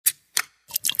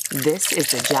This is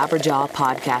the Jabberjaw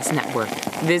Podcast Network.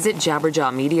 Visit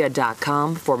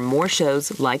jabberjawmedia.com for more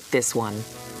shows like this one.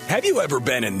 Have you ever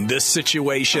been in this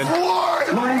situation?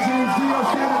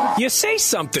 You say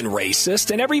something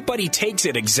racist and everybody takes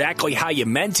it exactly how you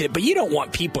meant it, but you don't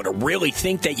want people to really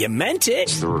think that you meant it.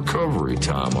 It's the recovery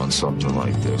time on something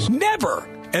like this. Never!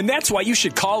 And that's why you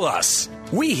should call us.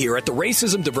 We here at the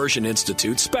Racism Diversion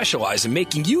Institute specialize in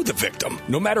making you the victim,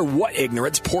 no matter what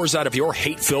ignorance pours out of your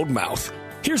hate-filled mouth.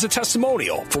 Here's a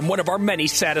testimonial from one of our many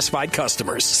satisfied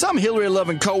customers. Some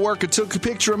Hillary-loving coworker took a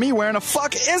picture of me wearing a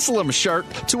Fuck Islam shirt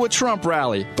to a Trump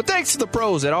rally. But thanks to the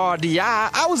pros at RDI,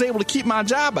 I was able to keep my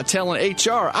job by telling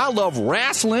HR I love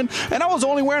wrestling, and I was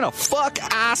only wearing a Fuck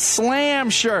I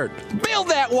Slam shirt. Build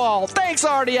that wall. Thanks,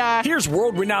 RDI. Here's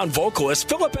world-renowned vocalist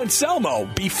Philip Anselmo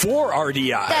before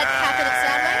RDI.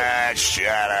 Shut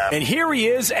up. And here he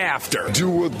is after.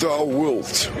 Do what thou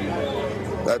wilt.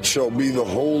 That shall be the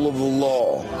whole of the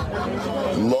law.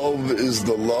 Love is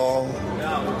the law.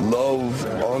 Love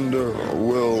under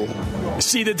will.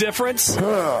 See the difference?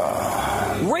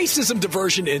 Racism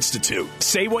Diversion Institute.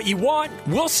 Say what you want,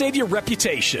 we'll save your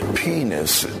reputation.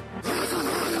 Penis.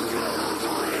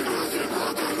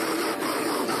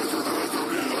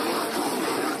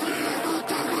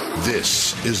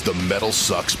 This is the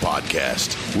MetalSucks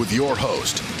podcast with your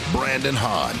host, Brandon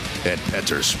Hahn and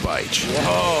Petter Spych.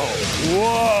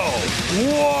 Whoa!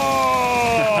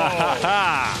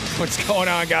 What's going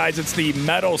on, guys? It's the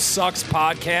MetalSucks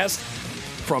podcast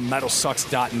from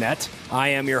MetalSucks.net. I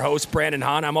am your host, Brandon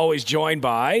Hahn. I'm always joined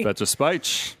by Petter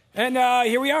Spych. And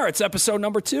here we are. It's episode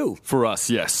number 2. For us,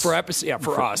 yes. For us.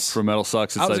 For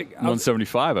MetalSucks, it's like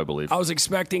 175, I believe. I was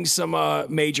expecting some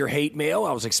major hate mail.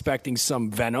 I was expecting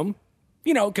some venom.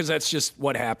 You know, because that's just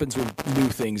what happens when new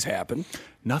things happen.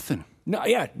 Nothing. No,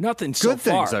 yeah, nothing so far. Good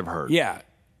things I've heard. Yeah,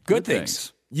 good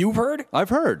things. You've heard? I've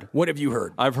heard. What have you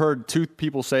heard? I've heard 2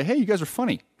 people say, "Hey, you guys are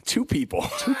funny." 2 people.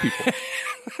 2 people.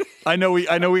 I know we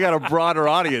got a broader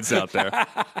audience out there.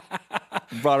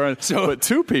 But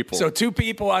 2 people. So 2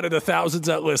 people out of the thousands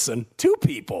that listen. 2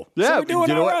 people. Yeah, so we're doing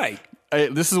all right.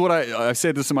 This is what I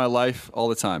say this in my life all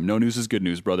the time. No news is good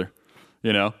news, brother.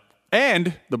 You know?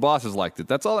 And the bosses liked it.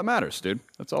 That's all that matters, dude.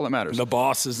 That's all that matters. The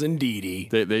bosses, indeedy.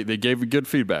 They gave good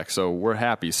feedback, so we're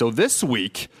happy. So this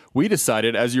week, we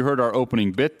decided, as you heard our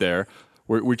opening bit there,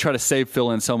 we try to save Phil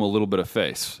Anselmo a little bit of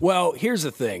face. Well, here's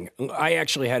the thing. I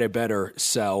actually had a better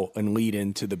sell and lead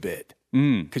into the bit.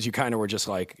 Because you kind of were just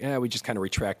like, we just kind of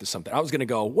retracted something. I was going to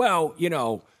go, well, you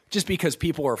know, just because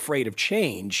people are afraid of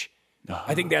change,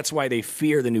 I think that's why they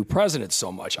fear the new president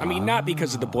so much. I mean, not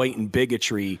because of the blatant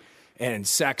bigotry and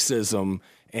sexism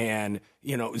and,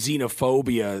 you know,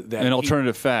 xenophobia that and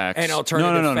alternative facts. And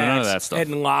alternative facts. None of that stuff.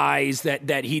 And lies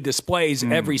that he displays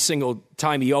every single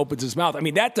time he opens his mouth. I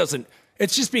mean, that doesn't,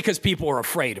 it's just because people are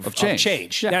afraid of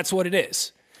change. Yeah. That's what it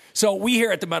is. So we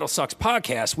here at the MetalSucks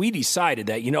podcast, we decided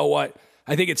that, you know what?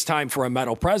 I think it's time for a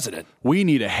metal president. We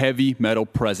need a heavy metal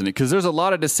president because there's a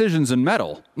lot of decisions in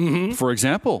metal. Mm-hmm. For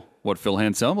example, what Phil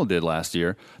Anselmo did last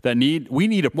year. We need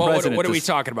a president. What are we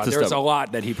talking about? There's a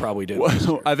lot that he probably did.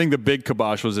 Well, I think the big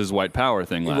kibosh was his white power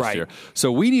thing last year.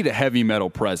 So we need a heavy metal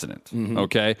president. Mm-hmm.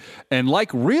 Okay, and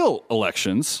like real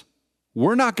elections,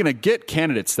 we're not going to get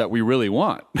candidates that we really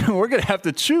want. We're going to have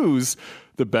to choose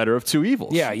the better of 2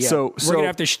 evils. Yeah. So we're going to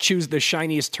have to choose the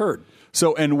shiniest turd.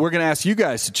 So, and we're going to ask you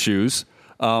guys to choose.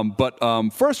 But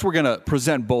first, we're going to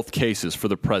present both cases for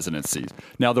the presidency.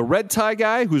 Now, the red tie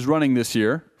guy who's running this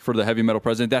year for the heavy metal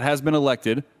president that has been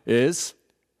elected is...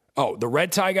 Oh, the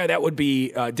red tie guy, that would be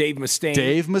Dave Mustaine.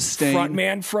 Dave Mustaine.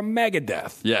 Frontman from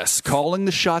Megadeth. Yes, calling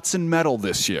the shots in metal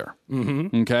this year.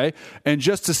 Mm-hmm. Okay? And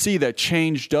just to see that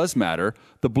change does matter,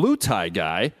 the blue tie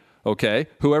guy... Okay,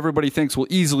 who everybody thinks will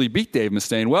easily beat Dave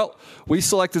Mustaine. Well, we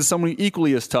selected someone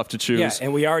equally as tough to choose. Yeah,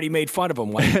 and we already made fun of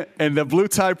him. And the blue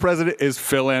tie president is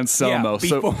Phil Anselmo.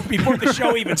 Yeah, before the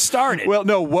show even started. Well,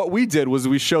 no, what we did was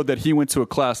we showed that he went to a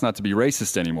class not to be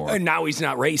racist anymore. And now he's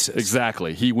not racist.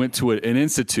 Exactly. He went to an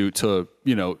institute to,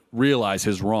 realize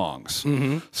his wrongs.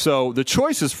 Mm-hmm. So the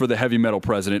choices for the heavy metal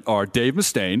president are Dave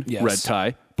Mustaine, yes. Red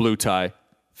tie, blue tie,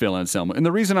 Phil Anselmo. And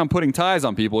the reason I'm putting ties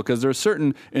on people because there are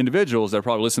certain individuals that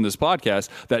probably listen to this podcast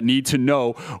that need to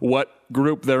know what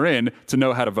group they're in to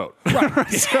know how to vote. Right.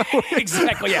 So,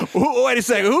 exactly, yeah. Wait a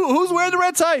second. Who's wearing the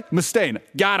red tie? Mustaine.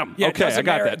 Got him. Yeah, okay, I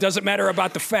got that. It doesn't matter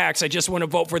about the facts. I just want to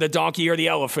vote for the donkey or the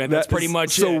elephant. That's pretty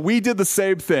much so it. We did the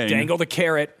same thing. Dangle the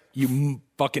carrot. You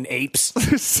Fucking apes.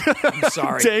 I'm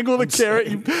sorry. Dangle the carrot.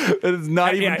 It's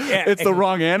not even. It's the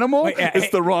wrong animal.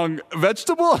 It's the wrong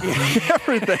vegetable.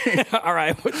 Everything. All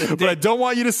right. But I don't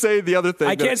want you to say the other thing.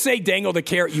 I can't say dangle the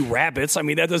carrot, you rabbits. I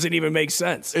mean, that doesn't even make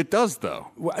sense. It does, though.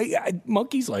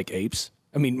 Monkeys like apes.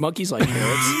 I mean, monkeys like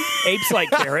carrots. Apes like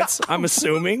carrots, I'm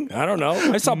assuming. I don't know.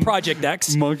 I saw Project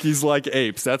X. Monkeys like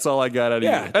apes. That's all I got out of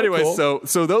you. Anyway, cool.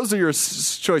 so those are your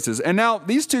choices. And now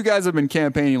these two guys have been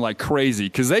campaigning like crazy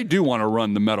because they do want to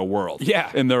run the metal world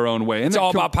in their own way. And it's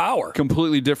all about power.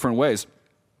 Completely different ways.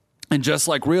 And just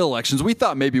like real elections, we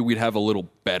thought maybe we'd have a little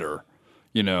better,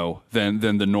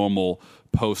 than the normal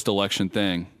post-election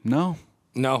thing. No.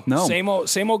 Same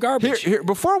old garbage. Here,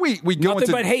 before we go Nothing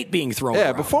into but hate being thrown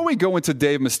around. Before we go into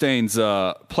Dave Mustaine's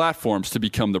platforms to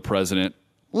become the president,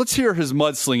 let's hear his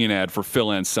mudslinging ad for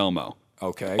Phil Anselmo.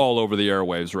 Okay. All over the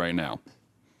airwaves right now.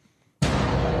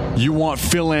 You want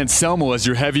Phil Anselmo as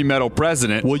your heavy metal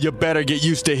president? Well, you better get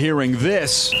used to hearing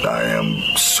this. I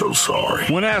am so sorry.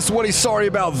 When asked what he's sorry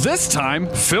about this time,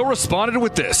 Phil responded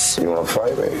with this. You want to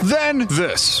fight me? Then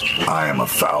this. I am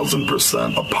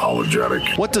 1,000%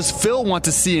 apologetic. What does Phil want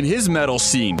to see in his metal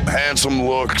scene? Handsome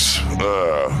looks,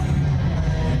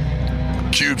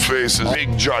 cute faces,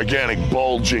 big, gigantic,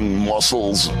 bulging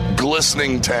muscles,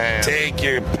 glistening tan. Take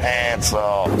your pants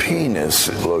off. Penis.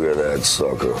 Look at that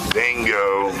sucker.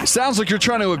 Bingo. Sounds like you're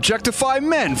trying to objectify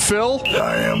men, Phil.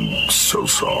 I am so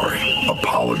sorry.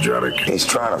 Apologetic. He's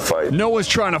trying to fight. No one's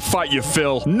trying to fight you,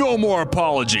 Phil. No more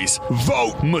apologies.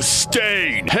 Vote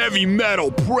Mustaine, heavy metal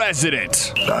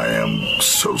president. I am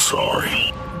so sorry.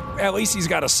 At least he's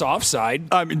got a soft side.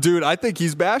 I mean, dude, I think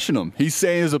he's bashing him. He's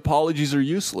saying his apologies are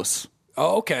useless.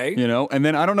 Oh, okay. And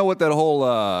then I don't know what that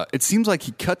whole, it seems like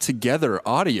he cut together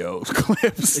audio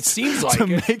clips. It seems like to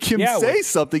make him say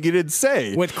something he didn't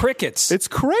say. With crickets. It's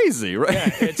crazy, right?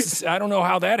 Yeah, I don't know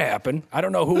how that happened. I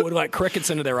don't know who would let crickets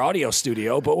into their audio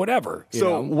studio, but whatever.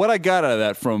 So what I got out of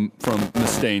that from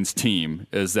Mustaine's team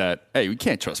is that, hey, we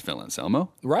can't trust Phil Anselmo.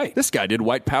 Right. This guy did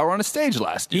white power on a stage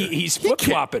last year. He's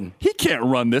flip-flopping. He can't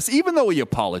run this, even though he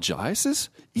apologizes.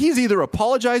 He's either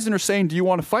apologizing or saying, do you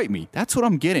want to fight me? That's what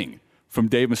I'm getting from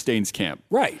Dave Mustaine's camp.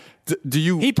 Right.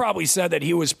 He probably said that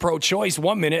he was pro-choice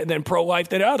one minute and then pro-life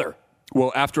the other.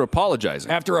 Well, after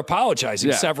apologizing.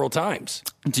 Several times.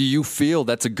 Do you feel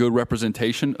that's a good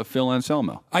representation of Phil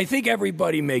Anselmo? I think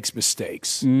everybody makes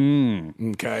mistakes.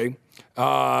 Okay.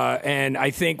 And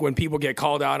I think when people get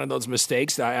called out on those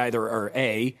mistakes, they either are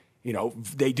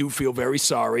they do feel very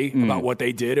sorry about what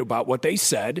they did, about what they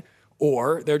said,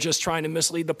 or they're just trying to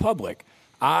mislead the public.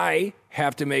 I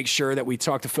have to make sure that we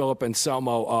talk to Philip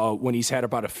Anselmo when he's had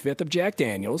about a fifth of Jack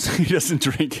Daniels. He doesn't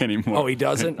drink anymore. Oh, he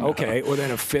doesn't? No. Okay. Well,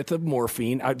 then a fifth of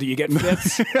morphine. Do you get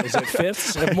fifths? Is it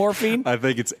fifths of morphine? I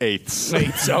think it's eighths.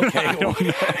 Eighths,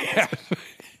 okay.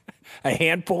 A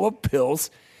handful of pills.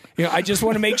 I just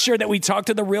want to make sure that we talk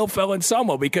to the real Phil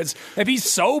Anselmo, because if he's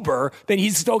sober, then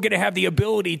he's still going to have the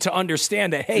ability to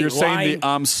understand that, hey, you're saying the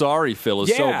I'm sorry Phil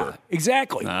is sober.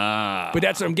 Exactly. But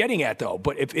that's what I'm getting at, though.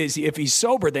 But if he's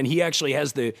sober, then he actually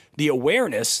has the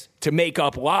awareness to make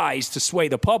up lies to sway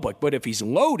the public. But if he's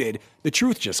loaded, the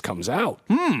truth just comes out.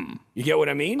 You get what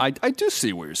I mean? I do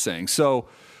see what you're saying.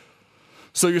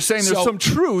 So you're saying there's some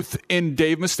truth in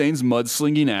Dave Mustaine's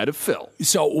mudslinging ad of Phil.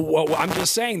 So I'm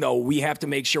just saying, though, we have to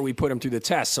make sure we put him through the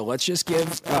test. So let's just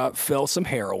give Phil some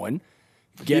heroin.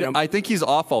 Him. I think he's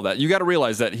off all that. You got to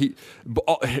realize that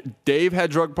Dave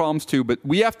had drug problems too, but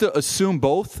we have to assume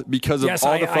both because of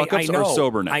all the fuck-ups are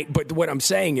sober now. But what I'm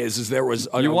saying is there was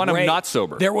an you want him not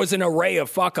sober. There was an array of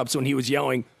fuck-ups when he was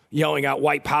yelling out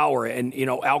white power and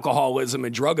alcoholism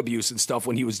and drug abuse and stuff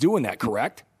when he was doing that,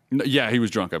 correct? Yeah, he was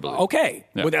drunk, I believe. Okay.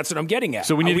 Yeah. Well, that's what I'm getting at.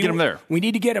 So we need to get him there. We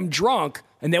need to get him drunk,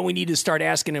 and then we need to start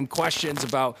asking him questions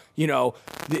about,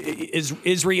 is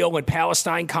Israel and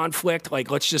Palestine conflict? Like,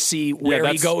 let's just see where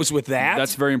he goes with that.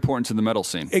 That's very important to the metal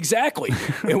scene. Exactly.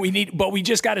 And we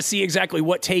just got to see exactly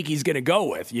what take he's going to go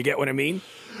with. You get what I mean?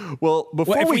 Well,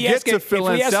 before we get to Phil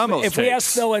Anselmo's if we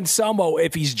ask Phil Anselmo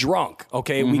if he's drunk,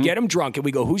 okay, we get him drunk, and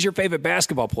we go, who's your favorite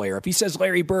basketball player? If he says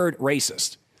Larry Bird,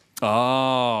 racist.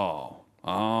 Oh,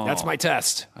 that's my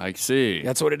test. I see.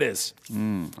 That's what it is.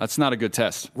 That's not a good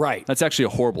test. Right. That's actually a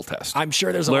horrible test. I'm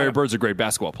sure there's Larry Bird's a great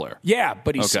basketball player. Yeah,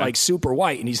 but he's like super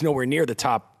white, and he's nowhere near the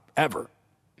top ever.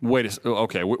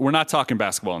 Okay, we're not talking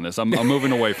basketball in this. I'm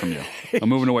moving away from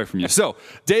you. So,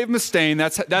 Dave Mustaine,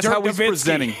 that's how he's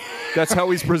presenting. That's how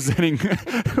he's presenting.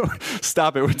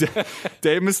 Stop it.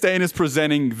 Dave Mustaine is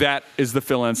presenting that is the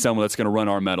Phil Anselmo that's going to run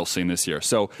our metal scene this year.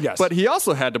 So, yes. But he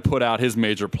also had to put out his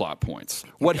major plot points.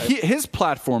 What his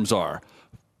platforms are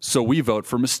So we vote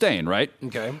for Mustaine, right?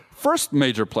 Okay. First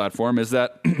major platform is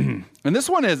that, and this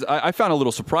one is, I found a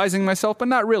little surprising myself, but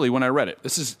not really when I read it.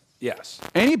 This is, yes.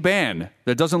 Any band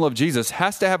that doesn't love Jesus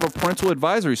has to have a parental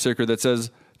advisory sticker that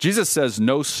says, Jesus says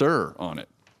no, sir, on it.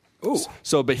 Ooh.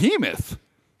 So Behemoth,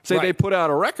 say they put out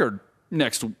a record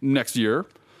next year,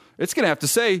 it's going to have to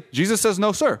say, Jesus says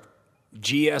no, sir.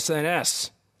 GSNS.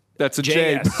 That's a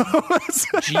J.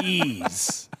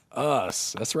 Jeez.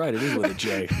 Us. That's right. It is with a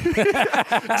J.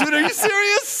 Dude, are you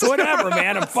serious? Whatever,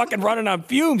 man. I'm fucking running on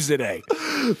fumes today.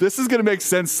 This is going to make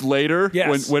sense later.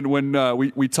 Yes. When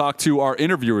we talk to our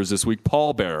interviewers this week,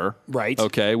 Pallbearer. Right.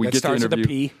 Okay. We that get starts to interview. With a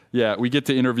P. Yeah, we get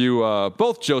to interview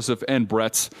both Joseph and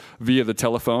Brett via the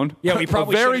telephone. Yeah, we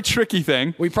probably a very tricky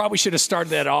thing. We probably should have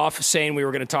started that off saying we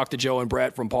were going to talk to Joe and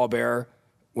Brett from Pallbearer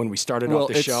when we started off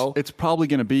the show. It's probably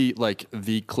going to be like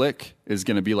the click is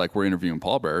going to be like we're interviewing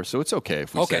Pallbearer, so it's okay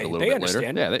if we say it a little bit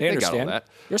understand. later. Yeah, they got all that.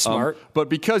 You're smart. But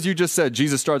because you just said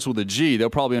Jesus starts with a G, they'll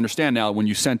probably understand now when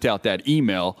you sent out that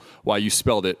email why you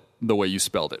spelled it the way you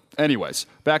spelled it. Anyways,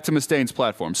 back to Mustaine's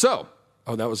platform. So,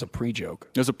 that was a pre-joke.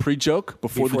 There's a pre-joke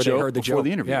before the joke, before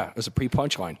the interview. Yeah, it was a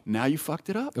pre-punchline. Now you fucked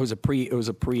it up. It was a pre.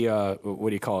 What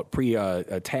do you call it?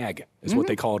 Tag is what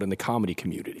they call it in the comedy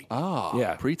community.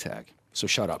 Yeah, pre-tag. So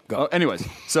shut up. Go. Anyways,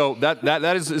 so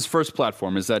that is his first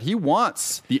platform, is that he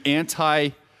wants the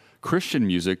anti-Christian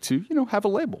music to, have a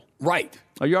label. Right.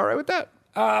 Are you all right with that?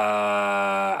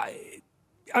 I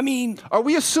mean... Are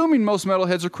we assuming most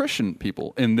metalheads are Christian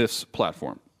people in this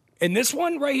platform? In this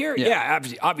one right here? Yeah,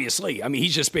 obviously. I mean,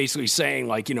 he's just basically saying,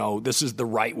 this is the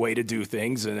right way to do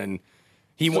things, and then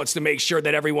he wants to make sure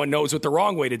that everyone knows what the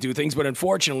wrong way to do things, but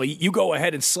unfortunately, you go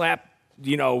ahead and slap,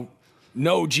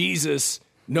 no Jesus...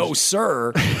 No,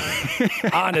 sir,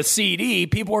 on a CD,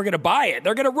 people are going to buy it.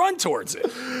 They're going to run towards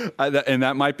it. And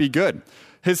that might be good.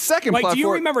 His second platform... do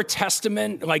you remember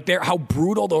Testament, how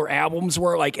brutal their albums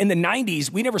were? In the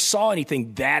 90s, we never saw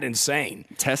anything that insane.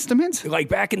 Testament?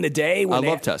 Back in the day. I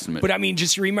love Testament. But,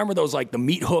 just remember those, the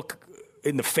Meat Hook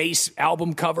in the face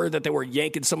album cover that they were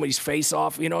yanking somebody's face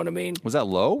off, you know what I mean? Was that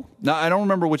Low? No, I don't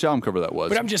remember which album cover that was.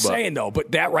 But I'm just saying, though,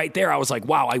 but that right there, I was like,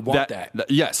 wow, I want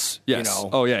that. Yes.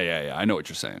 Oh, yeah. I know what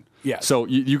you're saying. Yeah. So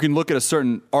you can look at a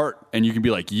certain art and you can be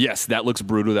like, yes, that looks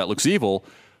brutal, that looks evil,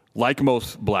 like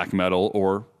most black metal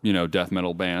or, death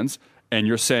metal bands. And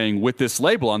you're saying with this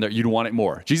label on there, you'd want it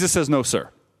more. Jesus says no,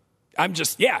 sir. I'm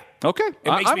just, yeah. Okay.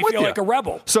 It makes me feel like a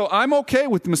rebel. So I'm okay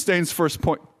with Mustaine's first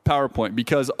PowerPoint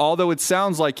because although it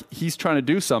sounds like he's trying to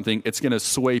do something, it's going to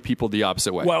sway people the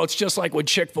opposite way. Well, it's just like when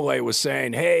Chick-fil-A was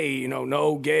saying, hey,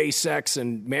 no gay sex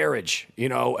and marriage,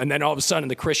 and then all of a sudden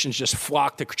the Christians just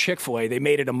flocked to Chick-fil-A. They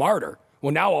made it a martyr.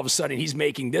 Well, now all of a sudden he's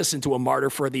making this into a martyr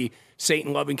for the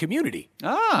Satan-loving community.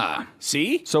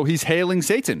 See? So he's hailing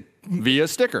Satan via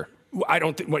sticker. I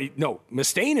don't think, no,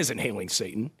 Mustaine isn't hailing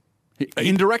Satan.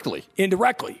 Indirectly.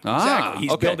 Exactly.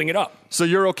 He's building it up. So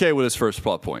you're okay with his first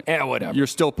plot point? Yeah, whatever. You're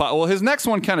still well. His next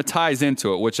one kind of ties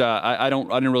into it, which I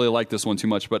didn't really like this one too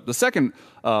much. But the second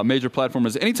major platform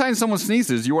is anytime someone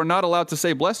sneezes, you are not allowed to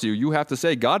say bless you. You have to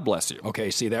say God bless you. Okay,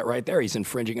 see that right there? He's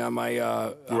infringing on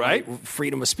my my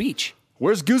freedom of speech.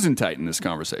 Where's Gesundheit in this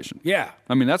conversation? Yeah,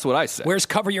 I mean that's what I say. Where's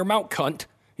cover your mouth, cunt?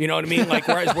 You know what I mean?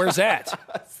 Where's that?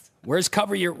 Where's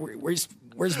cover your where's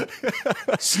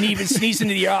sneeze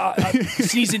into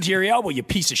your elbow, you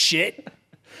piece of shit?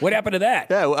 What happened to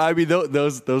that? Yeah, well, I mean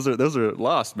those are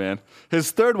lost, man. His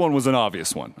third one was an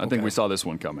obvious one. I think we saw this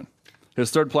one coming.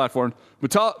 His third platform,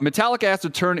 Metallica has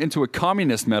to turn into a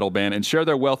communist metal band and share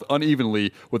their wealth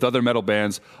unevenly with other metal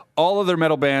bands. All other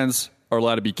metal bands are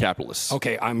allowed to be capitalists.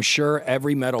 Okay, I'm sure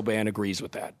every metal band agrees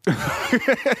with that.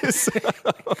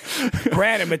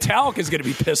 Granted, Metallica is going to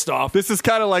be pissed off. This is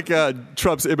kind of like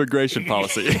Trump's immigration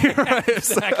policy. Right?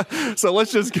 Exactly. So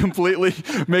let's just completely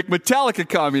make Metallica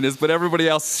communist, but everybody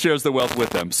else shares the wealth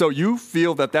with them. So you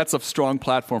feel that that's a strong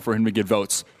platform for him to get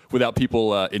votes without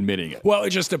people admitting it? Well, it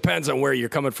just depends on where you're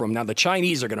coming from. Now, the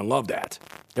Chinese are going to love that.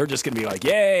 They're just going to be like,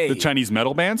 yay. The Chinese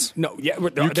metal bands? No, yeah,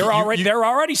 they're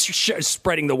already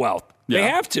spreading the the wealth. Yeah. They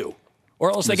have to,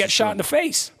 or else they get shot in the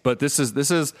face. But this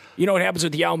is. You know what happens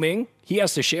with Yao Ming? He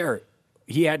has to share.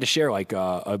 He had to share like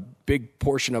a big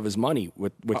portion of his money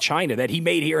with China that he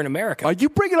made here in America. Are you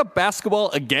bringing up basketball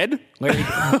again? Larry,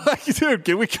 dude,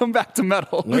 can we come back to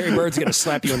metal? Larry Bird's going to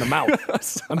slap you in the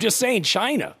mouth. I'm just saying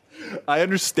China. I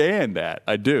understand that.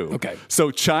 I do. Okay.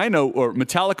 So China or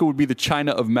Metallica would be the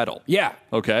China of metal. Yeah.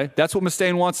 Okay. That's what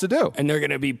Mustaine wants to do. And they're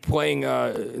going to be playing,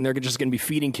 and they're just going to be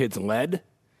feeding kids lead.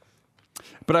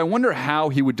 But I wonder how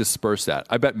he would disperse that.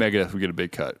 I bet Megadeth would get a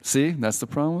big cut. See? That's the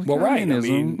problem with communism. Right.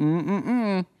 I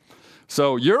mean,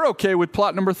 So you're okay with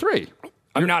plot number 3?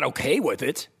 I'm not okay with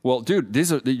it. Well, dude,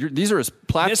 these are his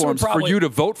platforms for you to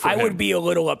vote for him. I would be a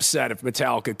little upset if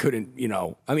Metallica couldn't,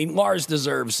 I mean, Lars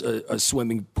deserves a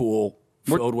swimming pool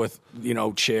filled with,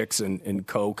 chicks and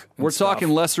coke. And we're talking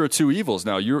lesser of two evils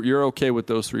now. You're okay with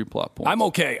those 3 plot points? I'm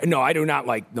okay. No, I do not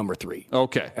like number 3.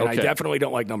 Okay. And I definitely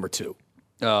don't like number 2.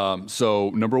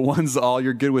 So number 1's all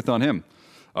you're good with on him.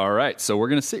 All right, so we're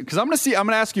gonna see because I'm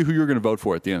gonna ask you who you're gonna vote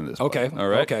for at the end of this. Okay. All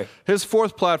right. Okay. His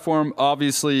 4th platform,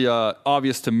 obviously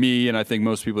obvious to me, and I think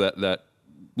most people that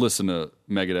listen to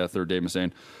Megadeth or Dave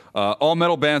Mustaine. All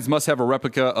metal bands must have a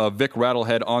replica of Vic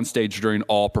Rattlehead on stage during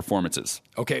all performances.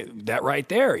 Okay, that right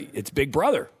there, it's Big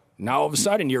Brother. Now all of a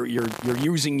sudden you're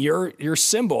using your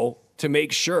symbol to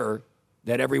make sure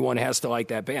that everyone has to like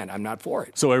that band. I'm not for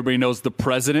it. So everybody knows the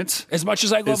president. As much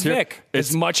as I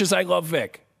love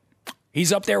Vic,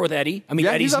 he's up there with Eddie. I mean,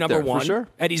 yeah, Eddie's number 1. For sure.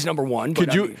 Eddie's number 1.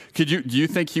 Do you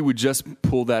think he would just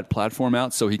pull that platform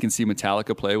out so he can see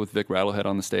Metallica play with Vic Rattlehead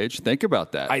on the stage? Think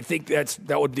about that. I think that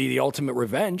would be the ultimate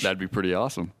revenge. That'd be pretty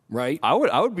awesome. Right? I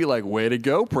would be like, way to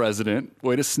go, President.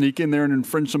 Way to sneak in there and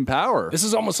infringe some power. This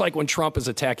is almost like when Trump is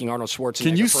attacking Arnold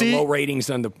Schwarzenegger for low ratings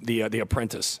than the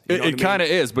Apprentice. It kind of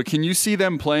is, but can you see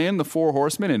them playing the Four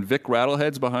Horsemen and Vic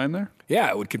Rattlehead's behind there? Yeah,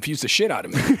 it would confuse the shit out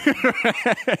of me.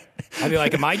 I'd be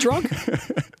like, am I drunk?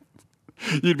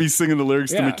 You'd be singing the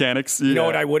lyrics to Mechanics. You know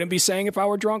what I wouldn't be saying if I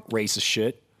were drunk? Racist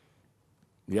shit.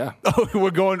 Yeah. Oh,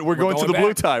 we're going to the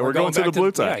blue tie. We're going to the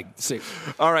blue tie. Yeah,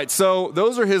 all right. So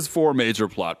those are his 4 major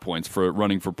plot points for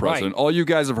running for president. Right. All you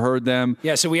guys have heard them.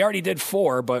 Yeah. So we already did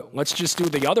 4, but let's just do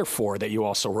the other 4 that you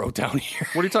also wrote down here.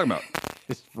 What are you talking about?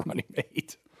 His running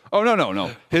mate. Oh, no.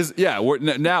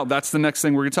 Now that's the next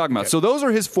thing we're going to talk about. Okay. So those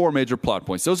are his 4 major plot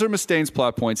points. Those are Mustaine's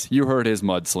plot points. You heard his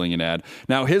mudslinging ad.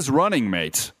 Now his running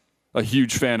mate, a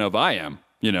huge fan of I Am.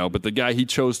 But the guy he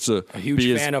chose to a huge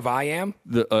be fan of I Am.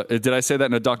 Did I say that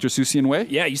in a Dr. Seussian way?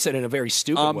 Yeah, you said it in a very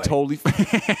stupid way. I'm totally.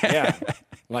 Yeah,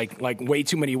 like way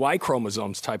too many Y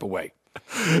chromosomes type of way.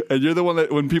 And you're the one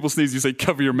that when people sneeze, you say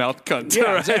 "cover your mouth, cunt."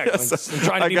 Yeah, exactly. So, I'm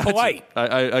trying to be polite.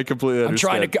 I completely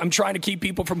understand. I'm trying to keep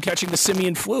people from catching the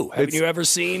simian flu. Haven't you ever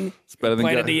seen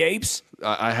Planet of the Apes?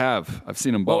 I have. I've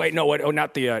seen them both. Oh wait, no. What? Oh,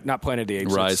 not Planet of the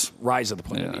Apes. Rise of the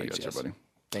Planet of the Apes. I got you, buddy.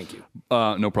 Thank you.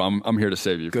 No problem. I'm here to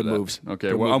save you. Good for that. moves. Okay.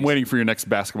 Good well, I'm waiting for your next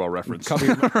basketball reference. Cover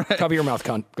your mouth,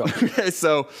 cunt. Go. Okay.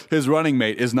 So his running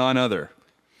mate is none other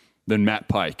than Matt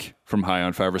Pike from High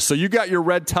on Fire. So you got your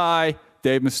red tie,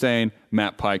 Dave Mustaine,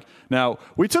 Matt Pike. Now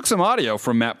we took some audio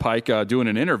from Matt Pike doing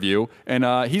an interview,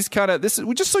 and he's kind of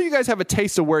just so you guys have a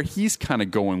taste of where he's kind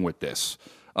of going with this.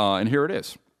 And here it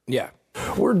is. Yeah.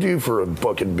 We're due for a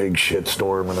fucking big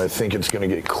shitstorm, and I think it's going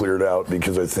to get cleared out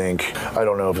because I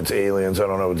don't know if it's aliens, I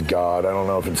don't know if it's God, I don't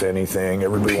know if it's anything.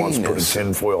 Everybody wants to put a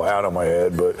tinfoil hat on my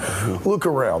head, but look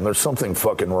around. There's something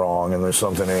fucking wrong, and there's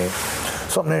something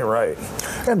ain't right.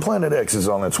 And Planet X is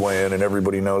on its way in, and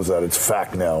everybody knows that. It's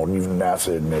fact now, and even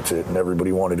NASA admits it, and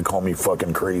everybody wanted to call me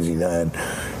fucking crazy then.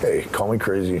 Hey, call me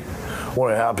crazy.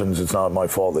 When it happens, it's not my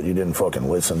fault that you didn't fucking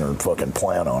listen or fucking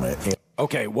plan on it.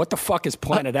 Okay, what the fuck is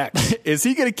Planet X? Is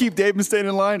he going to keep Dave Mustaine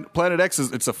in line? Planet X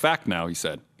it's a fact now, he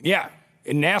said. Yeah,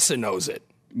 and NASA knows it.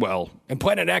 Well, and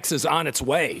Planet X is on its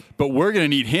way. But we're going to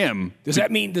need him. Does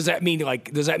that mean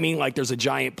like there's a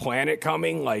giant planet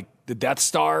coming, like the Death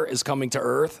Star is coming to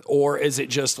Earth, or is it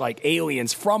just like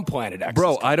aliens from Planet X?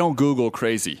 Bro, I don't Google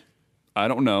crazy. I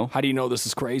don't know. How do you know this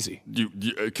is crazy?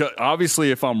 Obviously,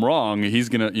 if I'm wrong, he's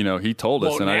going to, he told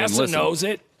us and I didn't listen. NASA knows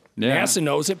it. Yeah. NASA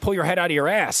knows it. Pull your head out of your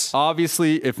ass.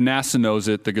 Obviously, if NASA knows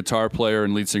it, the guitar player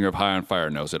and lead singer of High on Fire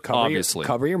knows it. Obviously.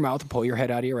 Cover your mouth and pull your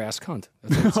head out of your ass, cunt.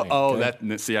 That's what I'm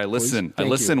saying, okay? See, I listen. I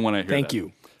listen when I hear Thank that.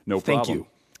 you. No problem. Thank you.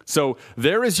 So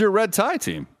there is your red tie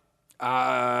team.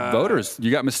 Voters.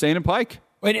 You got Mustaine and Pike.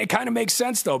 And it kind of makes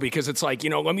sense, though, because it's like,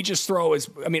 let me just throw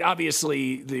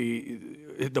obviously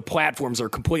the platforms are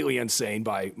completely insane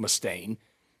by Mustaine.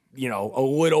 A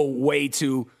little way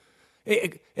too...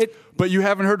 But you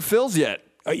haven't heard Phil's yet.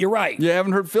 You're right. You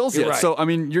haven't heard Phil's yet. Right. So,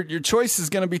 your choice is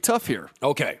going to be tough here.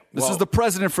 Okay. This is the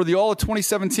president for the all of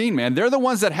 2017, man. They're the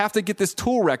ones that have to get this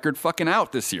Tool record fucking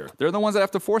out this year. They're the ones that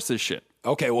have to force this shit.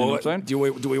 Okay, well, do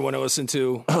we want to listen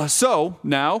to... So,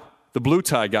 now, the blue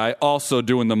tie guy also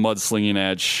doing the mudslinging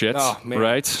ad shit. Oh, man.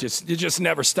 Right? It just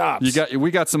never stops.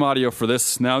 We got some audio for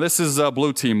this. Now, this is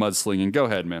blue team mudslinging. Go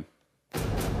ahead, man.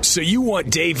 So you want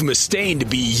Dave Mustaine to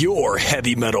be your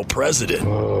heavy metal president?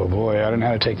 Oh, boy, I don't know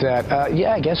how to take that.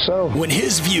 Yeah, I guess so. When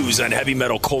his views on heavy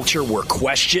metal culture were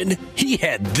questioned, he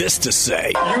had this to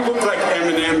say. You look like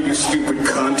Eminem, you stupid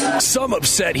cunt. Some have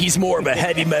said he's more of a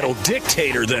heavy metal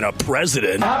dictator than a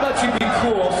president. How about you be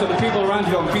cool so the people around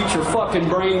you don't beat your fucking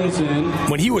brains in?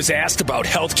 When he was asked about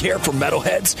health care for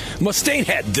metalheads, Mustaine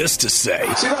had this to say.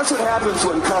 See, that's what happens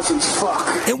when cousins fuck.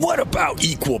 And what about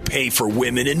equal pay for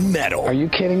women in metal? Are you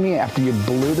kidding me? After you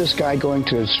blew this guy going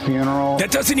to his funeral?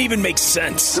 That doesn't even make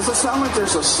sense. Does it sound like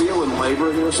there's a seal in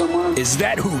labor here somewhere? Is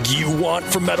that who you want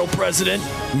for metal president?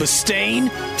 Mustaine?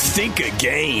 Think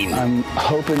again. I'm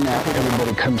hoping that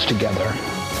everybody comes together.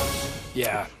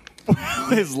 Yeah.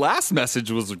 His last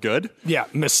message was good. Yeah,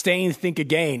 Mustaine, think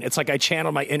again. It's like I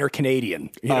channeled my inner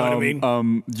Canadian. You know what I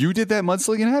mean? You did that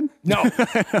mudslinging head? No,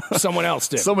 someone else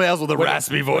did. Someone else with a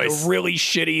raspy voice. With a really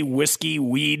shitty whiskey,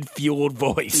 weed-fueled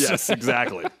voice. Yes,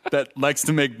 exactly. That likes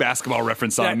to make basketball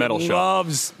reference on a metal show.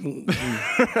 Loves.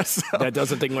 That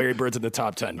doesn't think Larry Bird's in the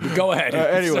top 10. But go ahead.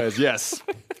 Yes.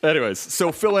 Anyways,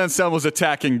 so Phil Anselmo's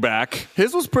attacking back.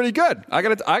 His was pretty good. I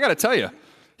gotta tell you.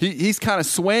 He's kind of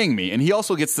swaying me, and he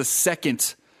also gets the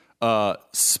second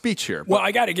speech here. Well,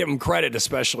 I got to give him credit,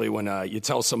 especially when you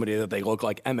tell somebody that they look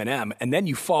like Eminem, and then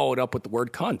you follow it up with the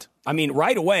word cunt. I mean,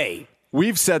 right away.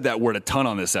 We've said that word a ton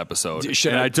on this episode,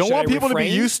 and I don't want people to be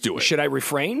used to it. Should I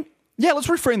refrain? Yeah, let's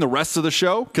refrain the rest of the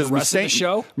show, because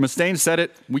Mustaine said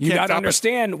it. You got to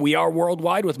understand, we are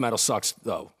worldwide with MetalSucks,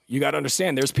 though. You got to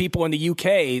understand, there's people in the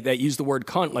UK that use the word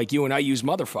cunt like you and I use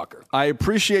motherfucker. I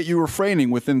appreciate you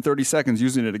refraining within 30 seconds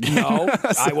using it again. No,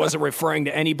 I wasn't referring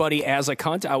to anybody as a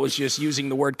cunt. I was just using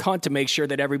the word cunt to make sure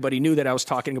that everybody knew that I was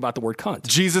talking about the word cunt.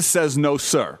 Jesus says no,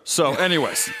 sir. So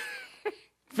anyways,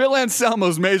 Phil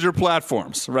Anselmo's major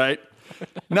platforms, right?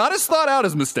 Not as thought out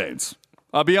as Mustaine's.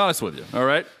 I'll be honest with you, all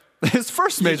right? His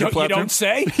first major platform. You don't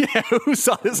say? Yeah, who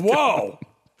saw this? Whoa.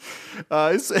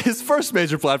 His first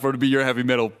major platform to be your heavy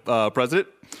metal president.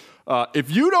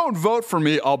 If you don't vote for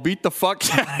me, I'll beat the fuck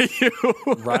out of you.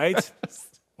 Right?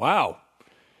 Wow.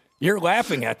 You're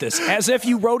laughing at this as if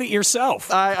you wrote it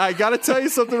yourself. I got to tell you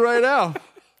something right now.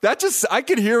 I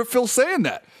could hear Phil saying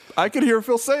that.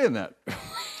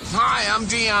 Hi, I'm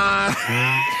Dion.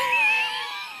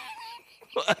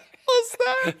 What was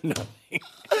that? Nothing.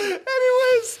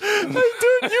 Anyways,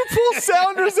 dude, you pull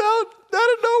Sounders out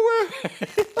of nowhere.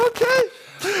 Okay.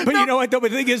 But you know what, though? The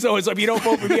thing is, though, is if you don't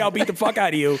vote for me, I'll beat the fuck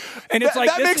out of you. And it's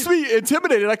that makes me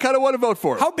intimidated. I kind of want to vote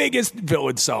for him. How big is Phil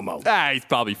Anselmo? He's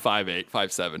probably 5'8",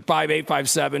 5'7". 5'8",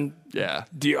 5'7". Yeah.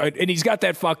 And he's got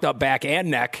that fucked up back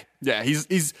and neck. Yeah,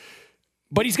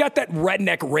 But he's got that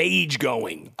redneck rage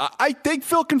going. I think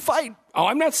Phil can fight. Oh,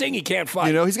 I'm not saying he can't fight.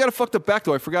 You know, he's got a fucked up back,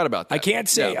 though. I forgot about that. I can't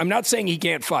say. Yeah. I'm not saying he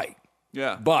can't fight.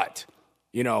 Yeah. But,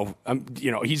 I'm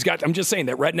just saying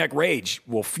that redneck rage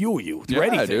will fuel you through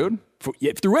anything.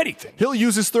 Dude. Through anything. He'll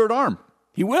use his third arm.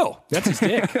 He will. That's his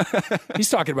dick. He's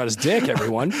talking about his dick,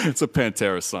 everyone. It's a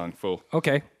Pantera song, fool.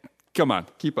 Okay. Come on,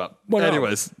 keep up. Well,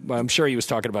 anyways. No, I'm sure he was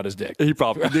talking about his dick. He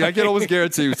probably. I can almost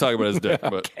guarantee he was talking about his dick.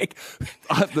 But okay.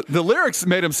 The lyrics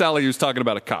made him sound like he was talking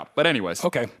about a cop. But anyways.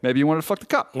 Okay. Maybe you wanted to fuck the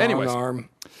cop. Long anyways. arm.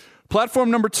 Platform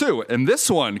number 2, and this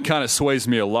one kind of sways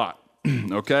me a lot.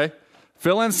 Okay?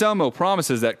 Phil Anselmo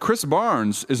promises that Chris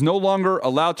Barnes is no longer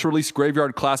allowed to release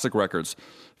Graveyard Classic records.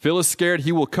 Phil is scared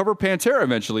he will cover Pantera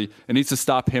eventually and needs to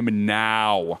stop him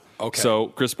now. Okay. So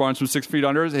Chris Barnes from 6 Feet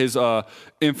Under, his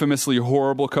infamously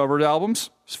horrible covered albums.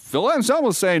 Phil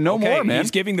Anselmo's saying no more, man. He's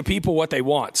giving the people what they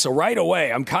want. So right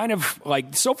away, I'm kind of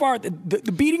like, so far,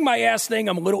 the beating my ass thing,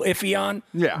 I'm a little iffy on.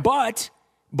 Yeah. But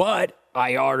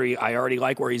I already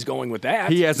like where he's going with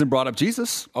that. He hasn't brought up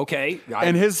Jesus. Okay.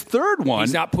 And his third one.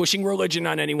 He's not pushing religion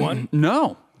on anyone.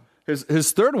 No.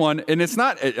 His third one, and it's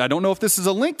not, I don't know if this is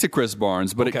a link to Chris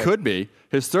Barnes, but it could be.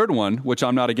 His third one, which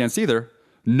I'm not against either,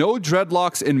 no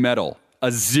dreadlocks in metal,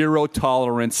 a zero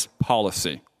tolerance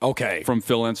policy. Okay. From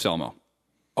Phil Anselmo.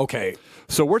 Okay.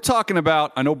 So we're talking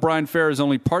about, I know Brian Fair is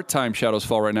only part-time Shadows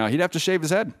Fall right now. He'd have to shave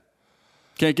his head.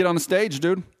 Can't get on the stage,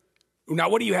 dude. Now,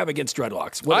 what do you have against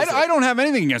dreadlocks? I don't have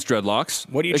anything against dreadlocks.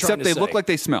 What are you except trying to say? They look like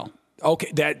they smell.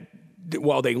 Okay,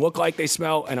 they look like they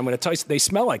smell, and I'm going to tell you, they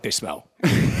smell like they smell.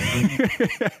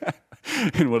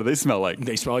 And what do they smell like?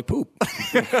 They smell like poop.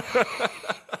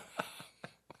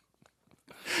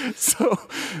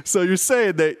 So you're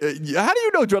saying how do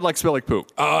you know dreadlocks smell like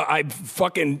poop? I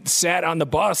fucking sat on the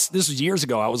bus. This was years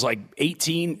ago. I was like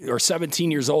 18 or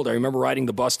 17 years old. I remember riding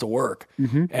the bus to work,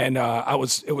 and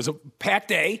it was a packed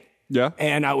day. Yeah.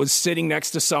 And I was sitting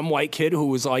next to some white kid who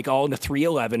was like all into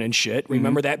 311 and shit.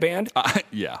 Remember that band?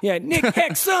 Yeah. Yeah. Nick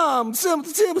Heck, some,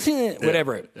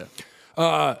 whatever.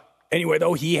 Yeah. Anyway,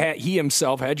 though, he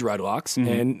himself had dreadlocks,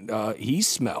 and he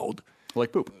smelled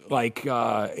like poop. Like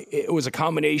it was a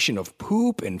combination of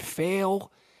poop and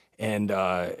fail, and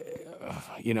and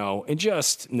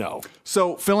just no.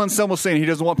 So Phil Anselmo's saying he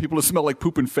doesn't want people to smell like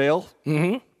poop and fail.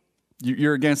 Mm-hmm.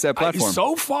 You're against that platform.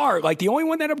 So far, like the only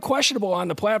one that I'm questionable on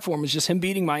the platform is just him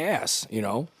beating my ass.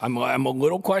 I'm a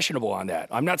little questionable on that.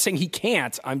 I'm not saying he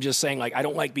can't. I'm just saying like I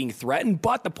don't like being threatened.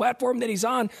 But the platform that he's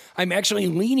on, I'm actually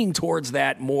leaning towards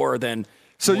that more than.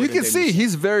 So you can see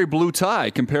he's very blue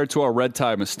tie compared to our red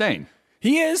tie Mustaine.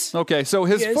 He is. Okay, so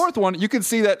his fourth one, you can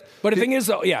see that. But the thing is,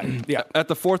 though, yeah. At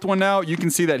the fourth one now, you can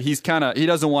see that he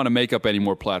doesn't want to make up any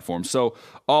more platforms. So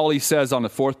all he says on the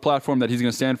fourth platform that he's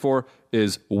going to stand for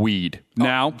is weed.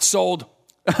 Now. Sold.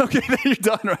 Okay, then you're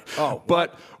done, right? Oh.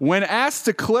 But when asked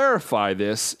to clarify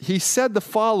this, he said the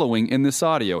following in this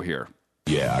audio here.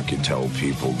 Yeah, I could tell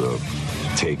people to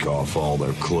take off all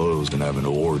their clothes and have an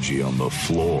orgy on the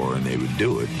floor, and they would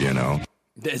do it,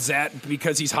 Is that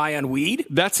because he's high on weed?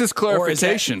 That's his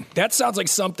clarification. That sounds like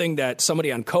something that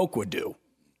somebody on coke would do.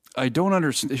 I don't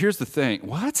understand. Here's the thing.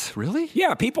 What? Really?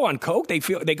 Yeah, people on coke, they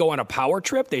go on a power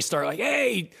trip. They start like,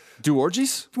 hey. Do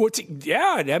orgies?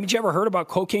 Haven't you ever heard about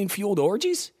cocaine-fueled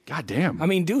orgies? God damn. I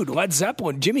mean, dude, Led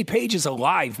Zeppelin, Jimmy Page is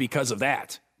alive because of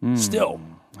that. Still.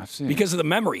 I've seen because of the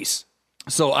memories.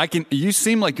 So you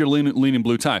seem like you're leaning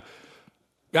blue tie.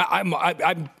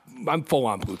 I'm full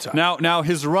on blue tie. Now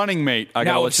his running mate.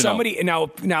 Now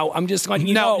I'm just letting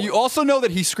you know. Now you also know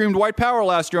that he screamed white power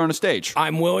last year on a stage.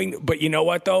 I'm willing, but you know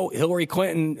what though? Hillary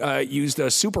Clinton used a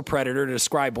super predator to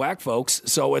describe black folks.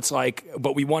 So it's like,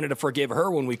 but we wanted to forgive her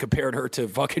when we compared her to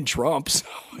fucking Trump. So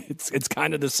it's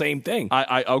kind of the same thing.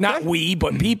 Okay. Not we,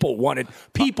 but people wanted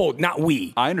not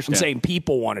we. I understand. I'm saying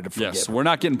people wanted to forgive. Yes, her. we're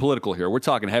not getting political here. We're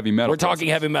talking heavy metal. We're talking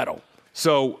heavy metal.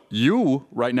 So you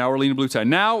right now are leaning blue tie.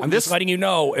 Now I'm just letting you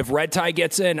know if red tie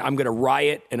gets in, I'm going to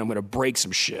riot and I'm going to break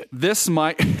some shit. This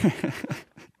might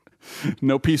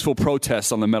no peaceful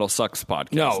protests on the MetalSucks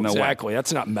podcast. No, exactly. Way.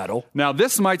 That's not metal. Now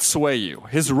this might sway you.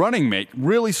 His running mate,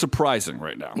 really surprising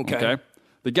right now. Okay.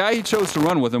 The guy he chose to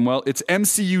run with him, well, it's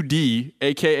MCUD,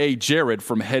 aka Jared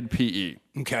from Head PE.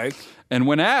 Okay. And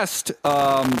when asked,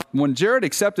 when Jared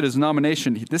accepted his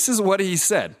nomination, this is what he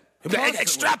said.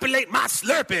 Extrapolate my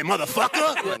Slurpee,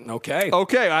 motherfucker.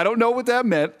 Okay, I don't know what that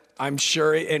meant. I'm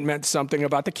sure it meant something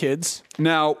about the kids.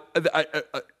 Now,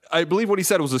 I believe what he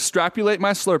said was extrapolate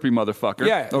my Slurpee, motherfucker.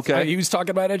 Yeah, okay. He was talking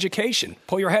about education.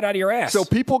 Pull your head out of your ass. So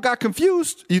people got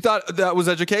confused. You thought that was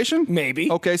education?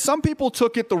 Maybe. Okay, some people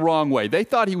took it the wrong way. They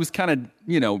thought he was kind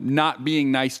of, not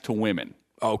being nice to women.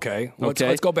 Okay.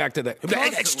 Let's go back to that.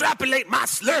 Extrapolate my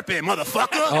Slurpee, motherfucker.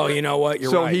 Oh, you know what? You're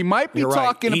so right. So he might be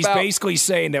talking about... He's about... basically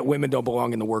saying that women don't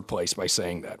belong in the workplace by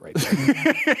saying that right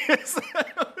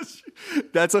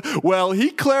there. He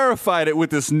clarified it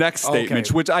with this next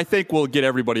statement, which I think will get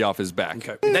everybody off his back.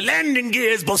 Okay. The landing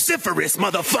gear is vociferous,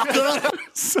 motherfucker.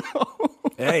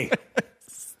 Hey.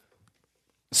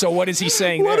 So what is he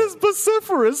saying What there? does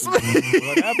vociferous mean?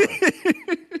 Whatever.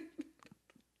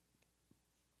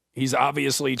 He's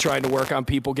obviously trying to work on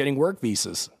people getting work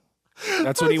visas.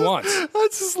 That's what he wants. I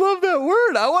just love that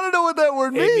word. I want to know what that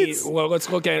word means. Well, let's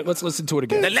look at it. Let's listen to it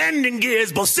again. The landing gear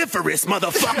is vociferous,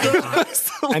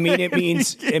 motherfucker. I mean,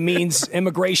 it means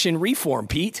immigration reform,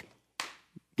 Pete.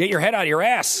 Get your head out of your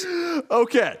ass.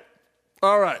 Okay.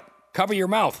 All right. Cover your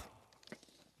mouth.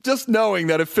 Just knowing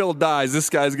that if Phil dies, this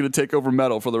guy's going to take over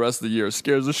metal for the rest of the year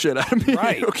scares the shit out of me.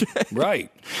 Right. Okay.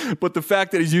 Right. But the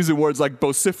fact that he's using words like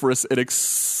vociferous and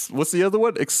what's the other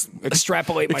one?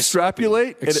 Extrapolate my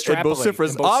extrapolate and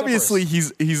vociferous. Obviously,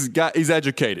 he's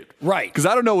educated. Right. Because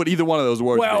I don't know what either one of those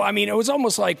words mean. I mean, it was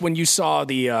almost like when you saw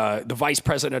the vice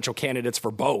presidential candidates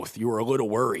for both, you were a little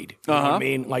worried. You know what I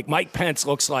mean? Like Mike Pence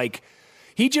looks like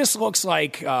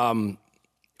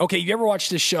okay, you ever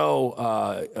watched this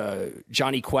show,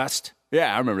 Johnny Quest?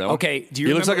 Yeah, I remember that one. Okay,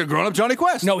 he looks like a grown-up Johnny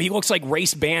Quest. No, he looks like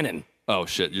Race Bannon. Oh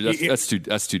shit, that's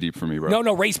too deep for me, bro.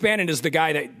 No, Race Bannon is the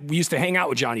guy that we used to hang out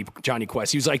with Johnny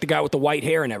Quest. He was like the guy with the white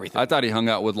hair and everything. I thought he hung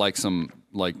out with like some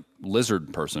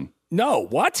lizard person. No,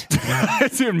 what?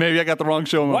 Dude, maybe I got the wrong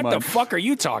show in my mind. What the fuck are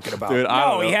you talking about? Dude, I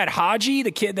don't know. He had Haji,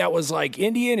 the kid that was like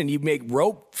Indian, and he'd make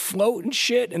rope float and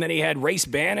shit. And then he had Race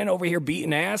Bannon over here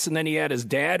beating ass. And then he had his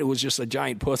dad, who was just a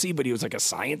giant pussy, but he was like a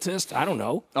scientist. I don't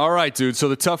know. All right, dude. So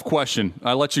the tough question.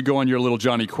 I let you go on your little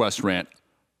Johnny Quest rant.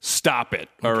 Stop it.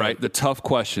 All right. The tough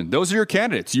question. Those are your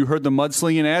candidates. You heard the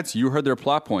mudslinging ads. You heard their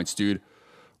plot points, dude.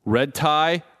 Red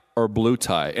tie or blue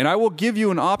tie. And I will give you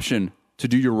an option to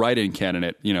do your write-in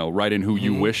candidate, write in who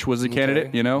you wish was a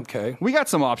candidate, Okay. We got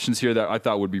some options here that I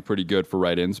thought would be pretty good for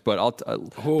write-ins, but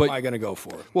who am I going to go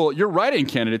for? Well, your write-in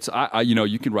candidates,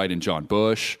 you can write in John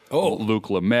Bush, Luke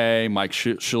LeMay, Mike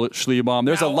Schlebaum.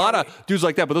 There's a lot of dudes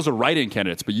like that, but those are write-in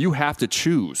candidates, but you have to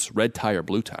choose red tie or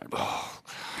blue tie. Oh,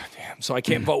 damn. So I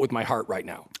can't vote with my heart right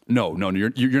now. No,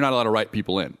 you're not allowed to write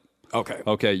people in.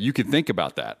 Okay, you can think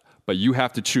about that. But you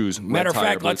have to choose. Matter of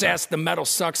fact, let's ask the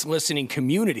MetalSucks listening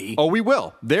community. Oh, we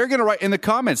will. They're going to write in the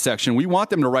comments section. We want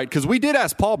them to write, because we did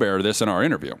ask Pallbearer this in our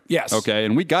interview. Yes. Okay,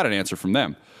 and we got an answer from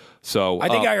them. So I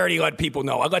think I already let people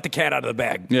know. I let the cat out of the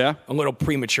bag. Yeah? A little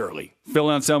prematurely. Phil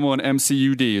Anselmo and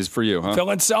MCUD is for you, huh?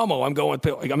 Phil Anselmo, I'm going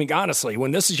with, honestly,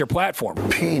 when this is your platform.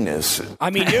 Penis.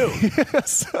 I mean, you.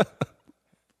 Yes.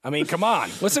 I mean, come on.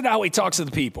 Listen to how he talks to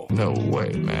the people. No way,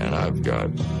 man. I've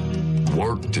got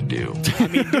work to do. I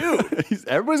mean, dude,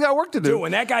 everybody's got work to do. Dude,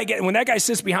 when that guy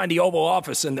sits behind the Oval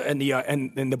Office in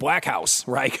the Black House,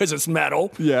 right? Because it's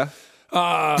metal. Yeah.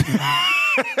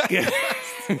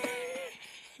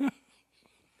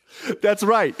 That's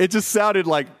right. It just sounded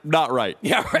like not right.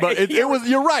 Yeah, right. But it was.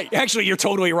 You're right. Actually, you're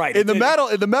totally right. In the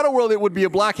metal world, it would be a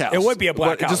black house. It would be a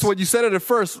black house. Just when you said it at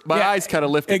first, my eyes kind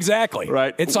of lifted. Exactly.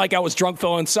 Right. It's like I was drunk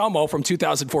Phil Anselmo from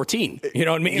 2014. You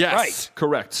know what I mean? Yes. Right.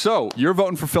 Correct. So you're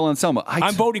voting for Phil Anselmo.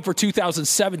 I'm voting for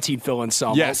 2017 Phil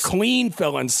Anselmo. Yes. Clean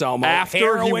Phil Anselmo.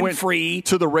 After he went free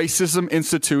to the Racism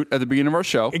Institute at the beginning of our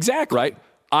show. Exactly. Right.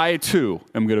 I too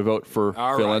am going to vote for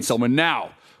Phil Anselmo.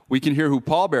 Now we can hear who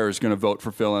Pallbearer is going to vote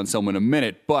for Phil Anselmo in a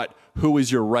minute. But who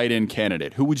is your write-in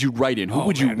candidate? Who would you write in? Who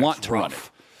would you want to run it?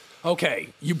 Okay,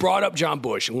 you brought up John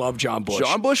Bush. Love John Bush.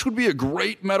 John Bush would be a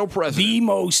great metal president.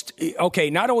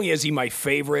 Not only is he my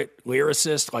favorite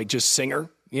lyricist, like just singer,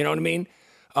 you know what I mean?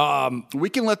 We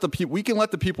can let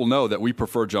the people know that we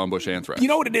prefer John Bush Anthrax. You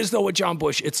know what it is though with John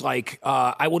Bush? It's like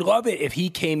I would love it if he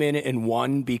came in and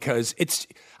won, because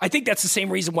I think that's the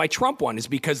same reason why Trump won, is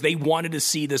because they wanted to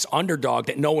see this underdog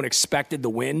that no one expected to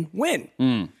win.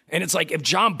 And it's like if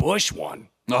John Bush won,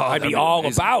 I'd be all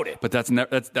about it. But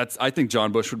that's I think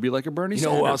John Bush would be like a Bernie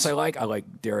Sanders. You know who else I like? I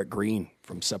like Derek Green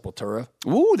from Sepultura.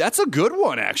 Ooh, that's a good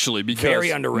one, actually. Because,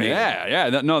 very underrated. Yeah.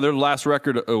 Their last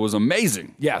record was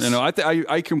amazing. Yes.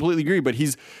 I completely agree. But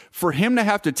for him to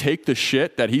have to take the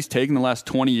shit that he's taken the last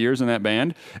 20 years in that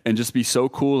band and just be so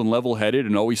cool and level-headed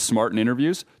and always smart in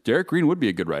interviews, Derek Green would be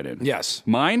a good write-in. Yes.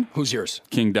 Mine? Who's yours?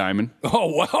 King Diamond. Oh,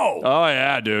 whoa. Oh,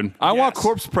 yeah, dude. I want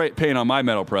corpse paint on my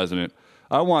metal president.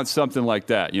 I want something like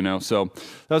that, So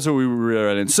that's what we were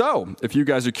writing. So if you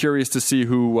guys are curious to see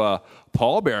who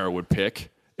Pallbearer would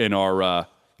pick in our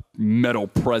metal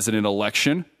president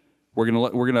election, we're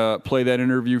gonna play that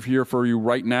interview here for you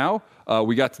right now.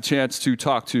 We got the chance to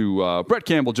talk to Brett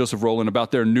Campbell, Joseph Rowland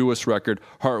about their newest record,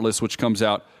 Heartless, which comes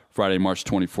out Friday, March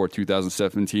 24,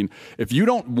 2017. If you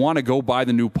don't want to go buy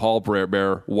the new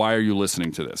Pallbearer, why are you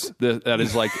listening to this? That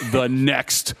is like the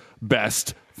next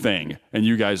best thing, and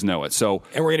you guys know it. And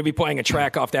we're going to be playing a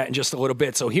track off that in just a little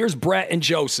bit. So here's Brett and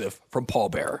Joseph from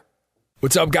Pallbearer.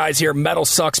 What's up, guys? Here,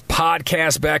 MetalSucks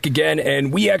podcast back again,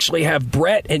 and we actually have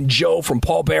Brett and Joe from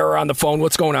Pallbearer on the phone.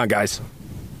 What's going on, guys?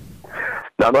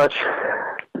 Not much.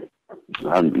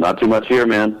 Not too much here,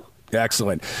 man.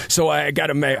 Excellent. So I got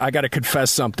to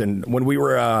confess something. When we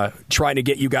were trying to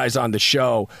get you guys on the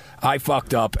show, I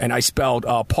fucked up and I spelled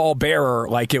Pallbearer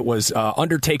like it was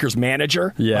Undertaker's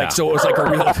manager. Yeah. So it was like a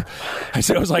real. I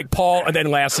said it was like Paul and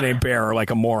then last name Bearer, like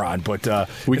a moron. But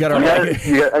we got our.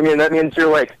 I mean, that means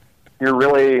you're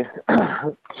really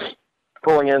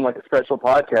pulling in like a special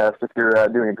podcast if you're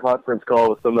doing a conference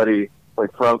call with somebody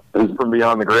like Trump is from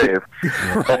beyond the grave.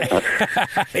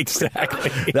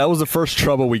 Exactly. That was the first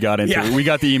trouble we got into. Yeah. We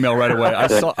got the email right away.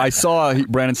 I saw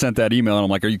Brandon sent that email, and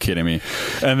I'm like, "Are you kidding me?"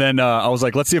 And then I was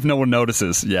like, "Let's see if no one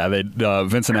notices." Yeah,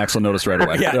 Vince and Axel noticed right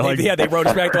away. They wrote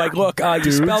us back. They're like, "Look,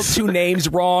 you spelled two names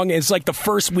wrong." It's like the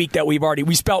first week that we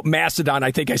spelled Mastodon.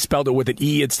 I think I spelled it with an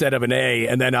E instead of an A,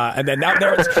 and then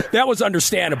that was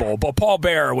understandable. But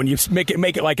Pallbearer, when you make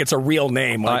it like it's a real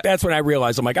name, that's when I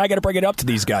realized I'm like, I got to bring it up to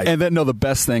these guys. And then the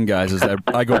best thing, guys, is that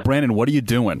I go, Brandon, what are you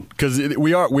doing? Because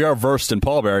we are versed in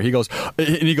Pallbearer. He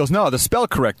goes, no, the spell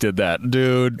correct did that,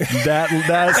 dude.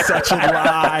 That's such a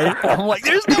lie. I'm like,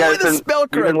 there's no way the spell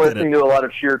correct. You've been listening to a lot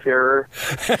of sheer terror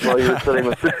while you were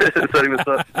setting this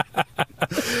up.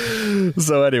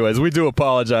 So, anyways, we do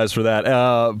apologize for that.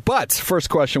 But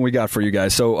first question we got for you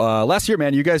guys. So last year,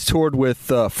 man, you guys toured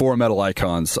with four metal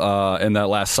icons in that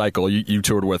last cycle. You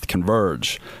toured with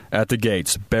Converge, At the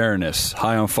Gates, Baroness,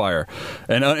 High on Fire,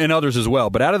 and others as well.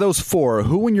 But out of those four,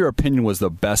 who, in your opinion, was the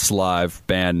best live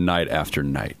band night after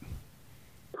night?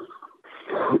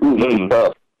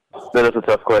 That is a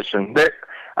tough question.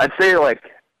 I'd say like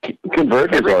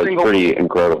Convergence is pretty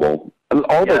incredible. I mean,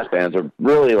 all those bands are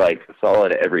really like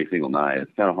solid every single night.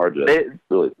 It's kind of hard to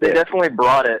They definitely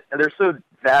brought it, and they're so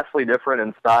vastly different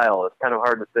in style. It's kind of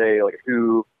hard to say like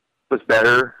who was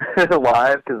better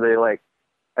live because they like.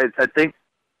 I think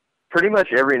pretty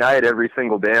much every night, every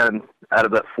single band out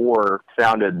of that 4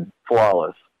 sounded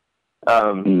flawless.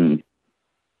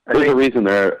 There's a reason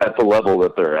they're at the level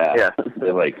that they're at. Yeah.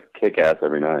 They like kick ass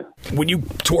every night. When you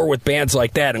tour with bands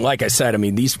like that, and like I said, I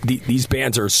mean these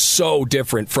bands are so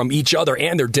different from each other,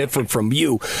 and they're different from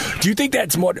you. Do you think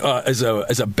that's more as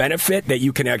a benefit that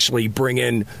you can actually bring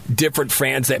in different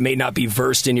fans that may not be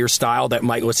versed in your style that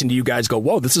might listen to you guys go,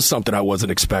 "Whoa, this is something I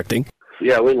wasn't expecting."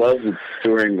 Yeah, we love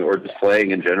touring or just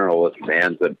playing in general with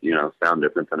bands that sound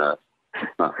different than us.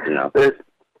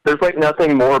 There's like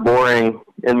nothing more boring,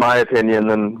 in my opinion,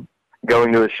 than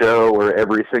going to a show where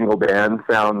every single band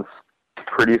sounds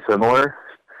pretty similar.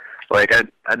 Like,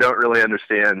 I don't really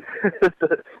understand.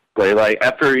 Like,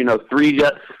 after, 3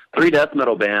 death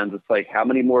metal bands, it's like, how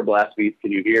many more blast beats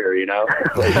can you hear,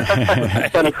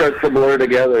 It kind of starts to blur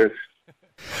together.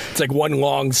 It's like one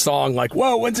long song, like,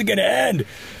 whoa, when's it going to end?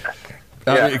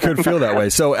 It could feel that way.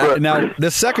 So now, the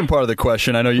second part of the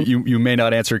question, I know you may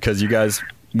not answer because you guys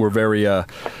were very, and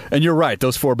you're right,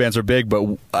 those 4 bands are big,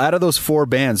 but out of those 4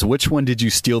 bands, which one did you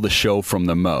steal the show from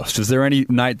the most? Is there any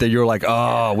night that you're like,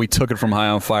 oh, we took it from High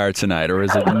on Fire tonight, or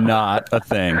is it not a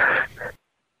thing?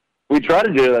 We try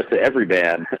to do that to every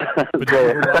band. But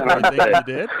you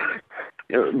did?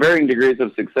 Varying degrees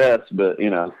of success, but,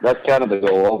 that's kind of the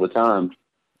goal all the time.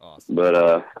 Awesome.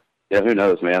 But, who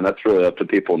knows, man? That's really up to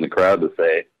people in the crowd to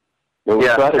say. But we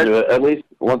try to do it at least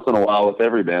once in a while with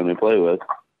every band we play with.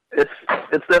 It's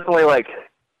definitely like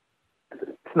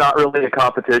it's not really a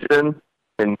competition,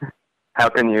 and how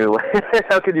can you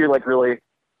like really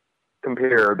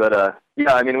compare? But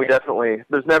I mean, we definitely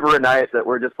there's never a night that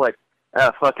we're just like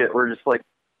fuck it, we're just like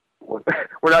we're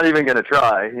not even gonna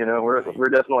try. We're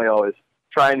definitely always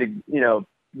trying to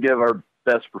give our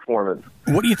best performance.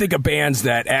 What do you think of bands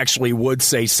that actually would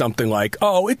say something like,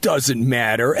 oh, it doesn't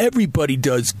matter, everybody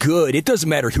does good, it doesn't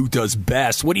matter who does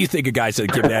best? What do you think of guys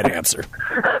that give that answer?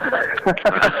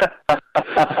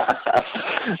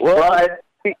 Well, I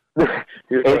think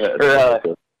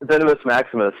Venomous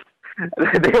Maximus,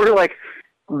 they were like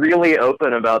really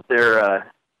open about their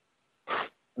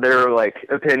like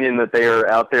opinion that they are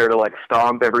out there to like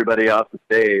stomp everybody off the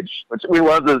stage, which we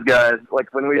love those guys.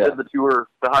 Like when we did the tour,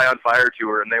 the High on Fire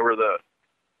tour, and they were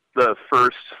the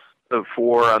first of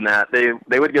 4 on that,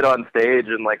 they would get on stage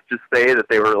and like just say that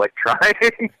they were like trying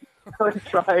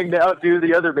to outdo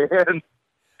the other band.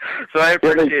 So I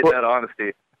appreciate that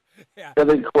honesty. Yeah,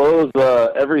 they close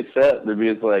every set. They'd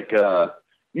be like,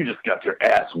 you just got your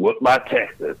ass whooped by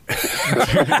Texas.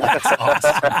 That's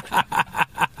awesome.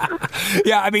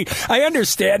 Yeah, I mean, I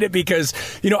understand it because,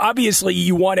 obviously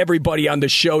you want everybody on the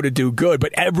show to do good,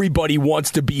 but everybody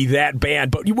wants to be that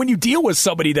band. But when you deal with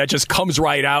somebody that just comes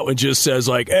right out and just says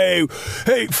like, hey,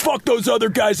 fuck those other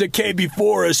guys that came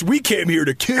before us, we came here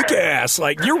to kick ass,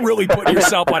 like you're really putting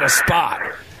yourself on a spot.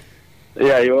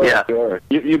 Yeah, you are. Yeah.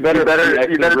 You better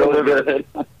deliver it.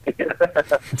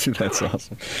 That's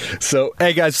awesome. So,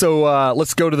 hey guys,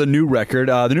 let's go to the new record.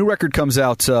 The new record comes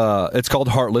out. It's called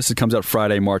Heartless. It comes out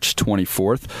Friday, March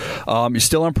 24th. You're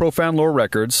still on Profound Lore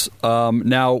Records.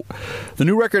 Now, the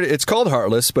new record, it's called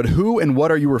Heartless, but who and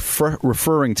what are you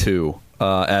referring to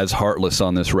as Heartless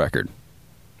on this record?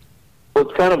 Well,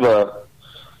 it's kind of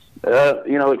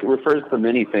it refers to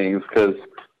many things because.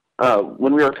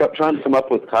 When we were trying to come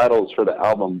up with titles for the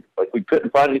album, like we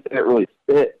couldn't find anything that really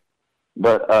fit.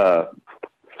 But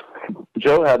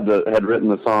Joe had written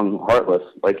the song "Heartless."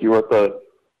 Like he wrote the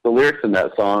lyrics in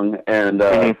that song, and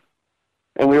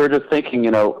we were just thinking,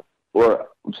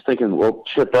 well,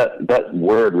 shit, that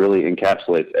word really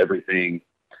encapsulates everything,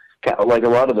 like a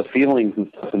lot of the feelings and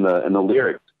stuff in the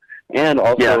lyrics, and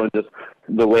also in just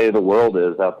the way the world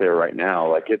is out there right now.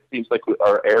 Like it seems like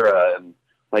our era and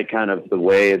like kind of the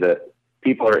way that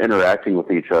people are interacting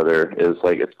with each other is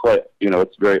like, it's quite,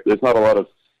 it's very, there's not a lot of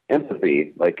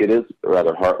empathy. Like it is a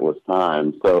rather heartless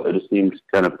time. So it just seems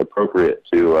kind of appropriate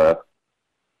to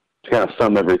kind of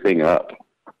sum everything up.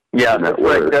 Yeah. It's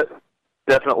like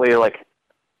definitely like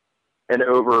an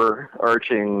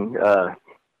overarching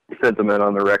sentiment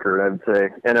on the record, I'd say.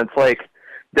 And it's like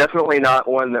definitely not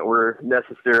one that we're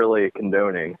necessarily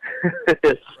condoning.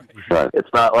 It's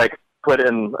not like put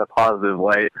in a positive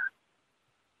light.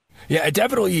 Yeah,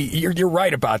 definitely. You're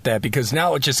right about that because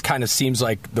now it just kind of seems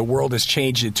like the world has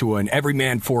changed into an every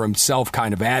man for himself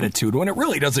kind of attitude when it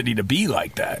really doesn't need to be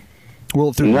like that.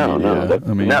 Well,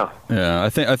 no. I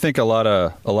think a lot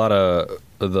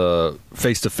of the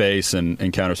face-to-face and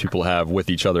encounters people have with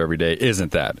each other every day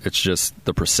isn't that. It's just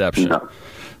the perception. No.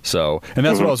 So, and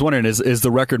that's what I was wondering, is the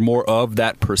record more of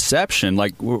that perception?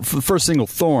 Like, for the first single,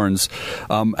 Thorns,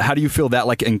 how do you feel that,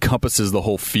 like, encompasses the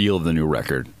whole feel of the new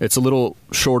record? It's a little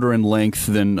shorter in length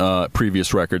than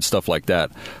previous records, stuff like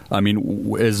that. I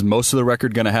mean, is most of the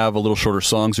record going to have a little shorter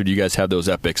songs, or do you guys have those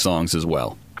epic songs as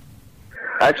well?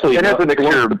 Actually, it has a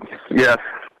mixture. Yeah.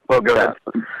 Well, go ahead.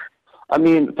 I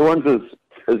mean, Thorns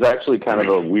is actually kind of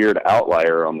a weird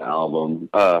outlier on the album.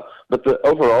 But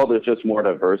overall, there's just more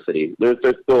diversity. There's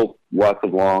still lots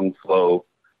of long, slow,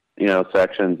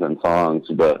 sections and songs.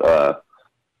 But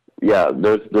yeah,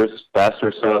 there's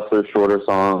faster stuff. There's shorter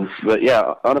songs. But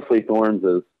yeah, honestly, Thorns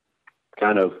is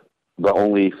kind of the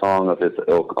only song of its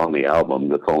ilk on the album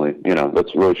that's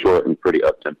that's really short and pretty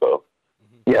up tempo.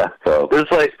 Yeah. So there's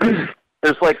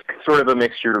sort of a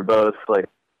mixture of both. Like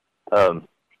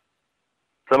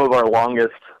some of our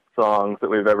longest songs that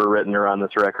we've ever written are on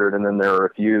this record, and then there are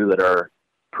a few that are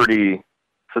pretty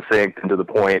succinct and to the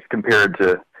point compared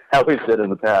to how we've said in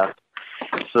the past.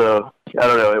 So I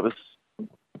don't know. It was,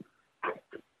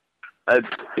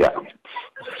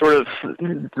 sort of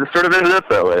ended up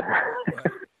that way.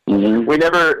 Mm-hmm. We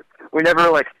never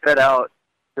like set out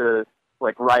to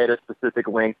like write a specific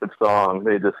length of song.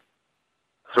 They just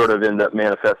sort of end up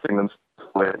manifesting themselves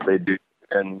the way they do.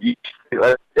 And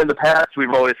in the past,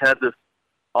 we've always had this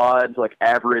odd, like,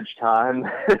 average time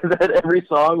that every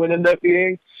song would end up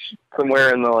being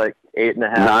somewhere in the, 8.5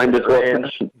 9 to 12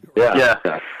 range.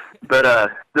 Yeah.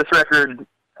 But this record,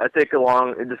 I think,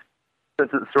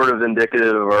 since it's sort of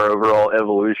indicative of our overall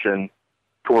evolution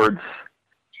towards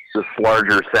this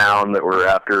larger sound that we're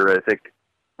after, I think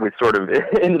we sort of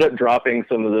ended up dropping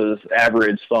some of those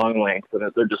average song lengths,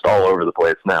 and they're just all over the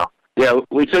place now. Yeah,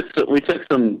 we took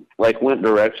some went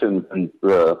directions and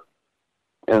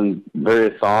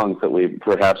various songs that we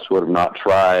perhaps would have not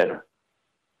tried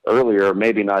earlier,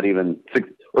 maybe not even,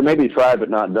 or maybe tried but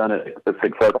not done it as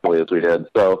successfully as we did.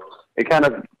 So it kind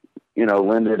of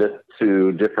lended it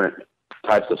to different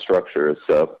types of structures.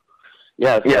 So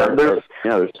there's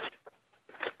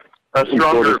a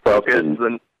stronger focus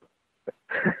than.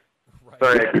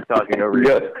 Sorry, I keep talking over you.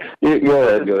 Go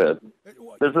ahead.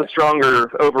 There's a stronger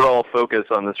overall focus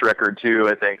on this record, too,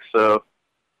 I think. So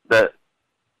that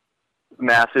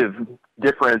massive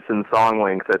difference in song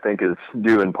length, I think, is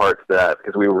due in part to that,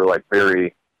 because we were,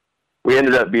 we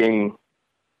ended up being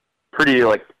pretty,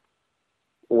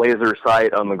 laser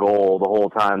sight on the goal the whole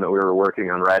time that we were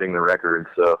working on writing the record.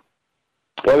 So,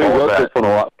 we wrote this one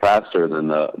a lot faster than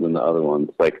the other ones.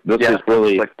 This is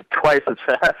really... twice as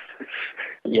fast.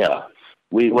 Yeah.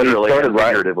 We started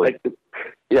figuratively.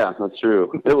 Yeah, that's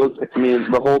true. It was,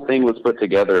 the whole thing was put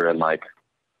together in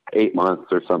 8 months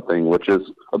or something, which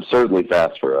is absurdly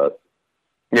fast for us.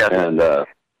 Yeah. And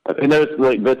there's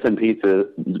bits and pieces.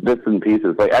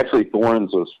 Actually,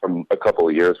 Thorns was from a couple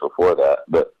of years before that,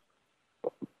 but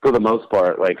for the most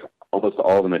part, almost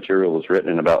all the material was written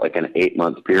in about an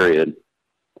 8-month period.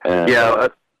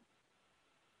 And,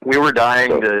 we were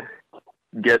dying to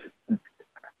get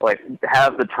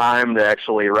have the time to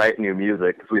actually write new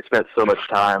music, because we spent so much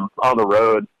time on the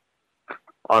road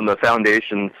on the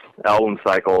Foundations album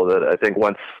cycle that I think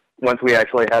once we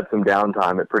actually had some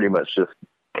downtime, it pretty much just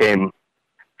came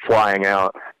flying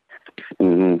out.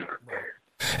 Mm-hmm.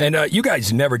 And you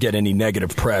guys never get any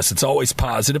negative press. It's always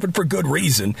positive, and for good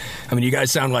reason. I mean, you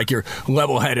guys sound like you're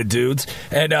level-headed dudes.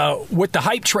 And with the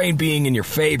hype train being in your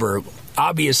favor,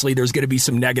 obviously there's going to be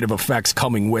some negative effects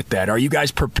coming with that. Are you guys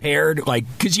prepared?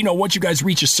 Because, once you guys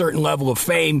reach a certain level of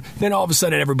fame, then all of a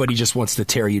sudden everybody just wants to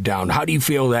tear you down. How do you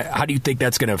feel that? How do you think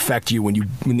that's going to affect you when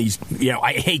these,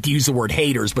 I hate to use the word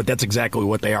haters, but that's exactly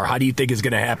what they are. How do you think is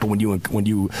going to happen when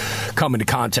you come into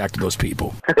contact with those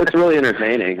people? It's really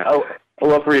entertaining. I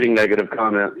love reading negative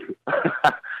comments.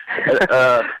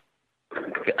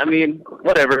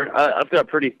 Whatever. I've got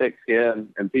pretty thick skin,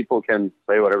 and people can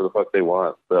say whatever the fuck they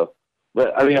want. So,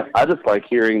 but I just like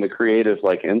hearing the creative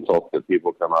insults that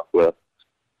people come up with.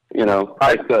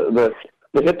 The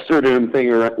hipster doom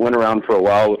thing went around for a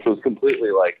while, which was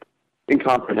completely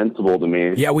incomprehensible to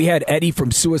me. Yeah, we had Eddie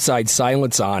from Suicide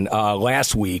Silence on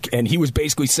last week, and he was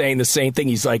basically saying the same thing.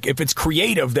 He's like, if it's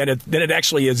creative, then it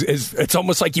actually is. It's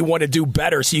almost like you want to do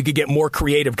better, so you could get more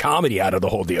creative comedy out of the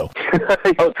whole deal.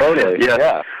 Oh, totally.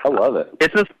 Yeah, I love it.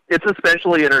 It's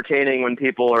especially entertaining when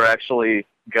people are actually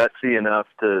gutsy enough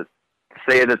to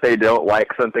say that they don't like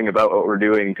something about what we're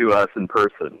doing to us in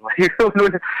person.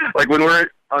 When we're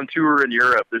on tour in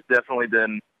Europe, there's definitely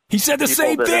been. He said the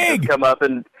same thing. Come up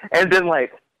and been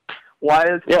like, why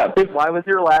was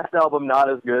your last album not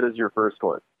as good as your first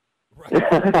one?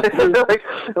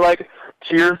 like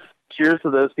cheers to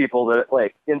those people that,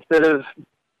 like, instead of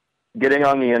getting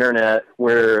on the internet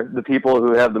where the people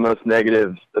who have the most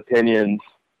negative opinions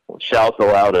shout the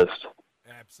loudest.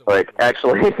 Absolutely. Like,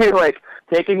 actually, like,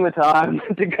 taking the time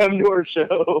to come to our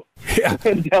show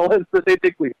and tell us that they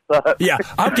think we suck. Yeah,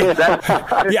 I'm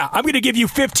going to give you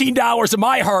 $15 of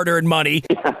my hard-earned money.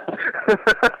 Yeah.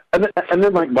 and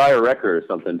then like buy a record or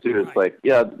something too. It's like,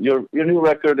 yeah, your new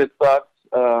record, it sucks.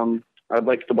 I'd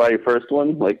like to buy your first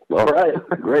one. Like, all right,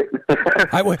 great.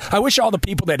 I wish all the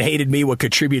people that hated me would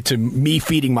contribute to me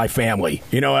feeding my family.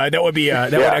 You know, that would be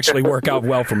that would actually work out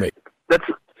well for me. I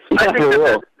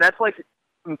think that's like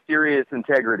some serious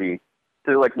integrity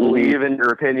to, like, believe in your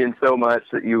opinion so much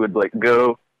that you would, like,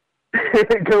 go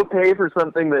pay for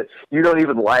something that you don't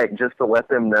even like just to let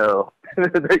them know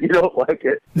that you don't like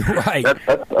it. Right.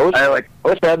 I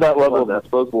wish I had that level of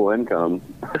disposable income.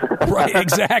 Right,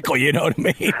 exactly. You know what I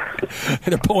mean?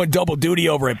 They're pulling double duty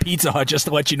over at Pizza Hut just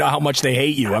to let you know how much they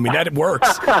hate you. I mean, that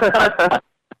works.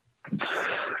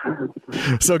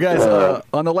 So, guys,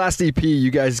 on the last EP,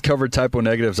 you guys covered Typo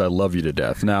Negative's I Love You to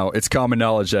Death. Now, it's common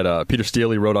knowledge that Peter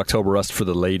Steele wrote October Rust for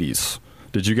the ladies.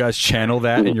 Did you guys channel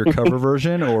that in your cover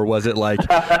version, or was it like,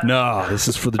 no, this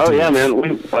is for the dudes? Oh, yeah,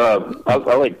 man. I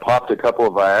like, popped a couple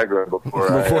of Viagra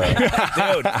before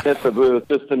I hit the booth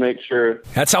just to make sure.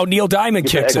 That's how Neil Diamond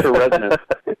kicks it.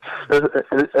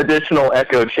 Additional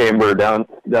echo chamber down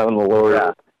the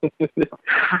lower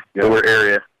lower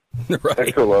area. Right.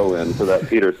 Extra low end for that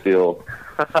Peter Steele.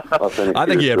 I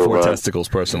think he had 4 testicles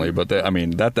personally, but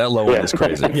that low end is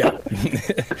crazy. Yeah.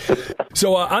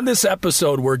 So on this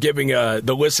episode, we're giving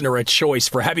the listener a choice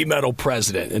for heavy metal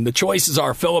president, and the choices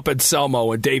are Philip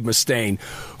Anselmo and Dave Mustaine.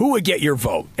 Who would get your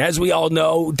vote? As we all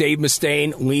know, Dave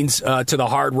Mustaine leans to the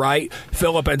hard right.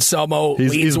 Philip Anselmo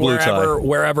leans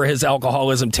wherever his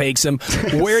alcoholism takes him.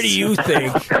 Where do you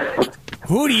think?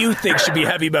 Who do you think should be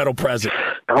heavy metal president?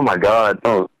 Oh my God!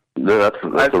 Oh. Dude,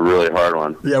 that's a really hard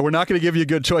one. Yeah, we're not going to give you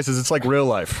good choices. It's like real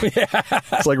life.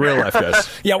 It's like real life, guys.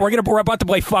 Yeah, we're about to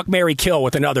play Fuck, Marry, Kill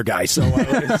with another guy. So,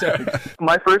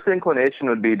 my first inclination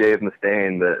would be Dave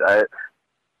Mustaine, but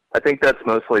I think that's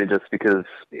mostly just because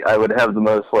I would have the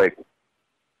most, like,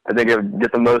 I think I would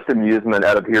get the most amusement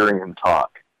out of hearing him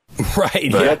talk. Right.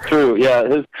 But that's true. Yeah,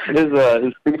 his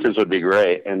speeches would be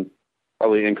great and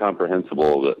probably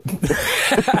incomprehensible, but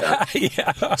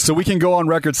yeah. So we can go on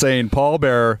record saying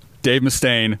Pallbearer, Dave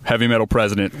Mustaine, heavy metal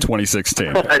president,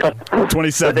 2016,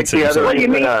 2017. What do you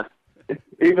mean?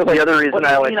 Even the other reason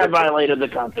I violated the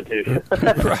Constitution.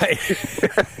 Right.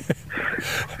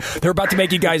 They're about to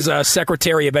make you guys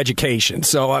Secretary of Education.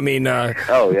 So I mean,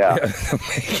 oh yeah,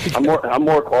 I'm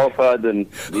more qualified than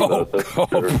bro.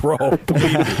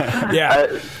 Yeah.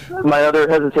 My other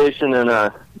hesitation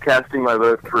in casting my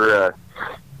vote for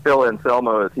Phil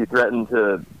Anselmo is he threatened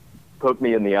to poke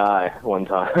me in the eye one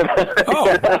time. Oh.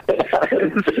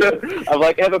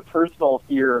 I have a personal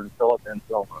fear of Philip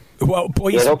Anselmo. Well,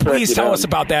 please tell us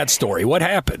about that story. What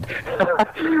happened?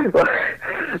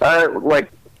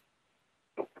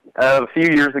 A few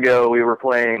years ago, we were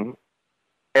playing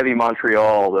Heavy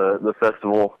Montreal, the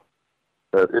festival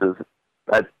that is,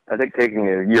 I think, taking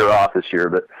a year off this year.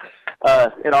 But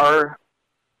in our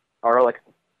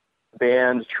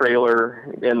band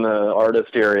trailer in the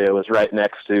artist area was right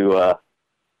next to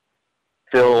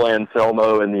Phil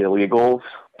Anselmo and the Illegals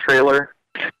trailer.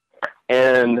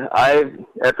 And I,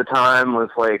 at the time, was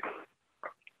like,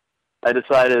 I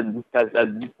decided,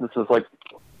 this was like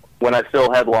when I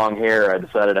still had long hair, I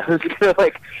decided I was going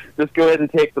to just go ahead and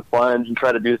take the plunge and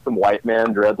try to do some white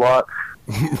man dreadlocks.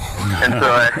 And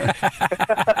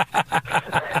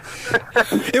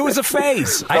so it was a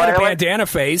phase. I had a bandana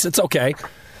phase. It's okay.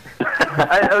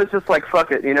 I was just like,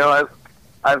 fuck it. You know,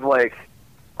 I've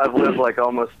lived like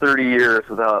almost 30 years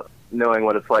without knowing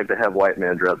what it's like to have white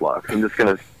man dreadlocks. I'm just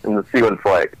gonna see what it's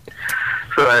like.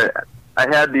 So I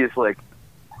had these like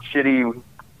shitty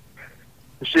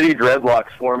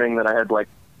dreadlocks forming that I had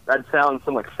I'd found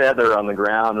some like feather on the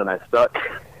ground and I stuck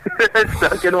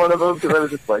in one of them because I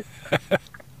was just like,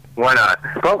 why not?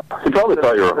 He probably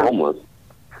thought you were homeless.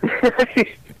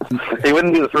 He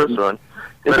wouldn't be the first one.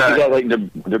 But you got like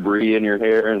debris in your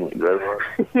hair and like dreadlocks.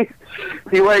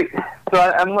 So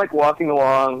I'm like walking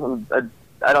along.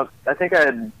 I think I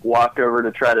had walked over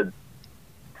to try to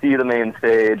see the main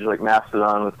stage, like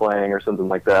Mastodon was playing or something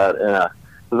like that. And I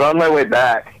was on my way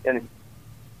back, and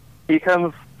he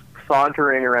comes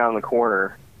sauntering around the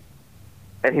corner,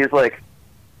 and he's like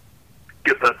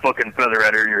Get that fucking feather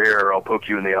out of your hair or I'll poke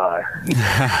you in the eye.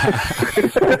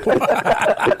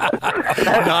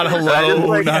 Not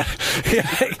hello.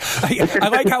 I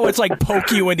like how it's like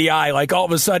poke you in the eye. Like all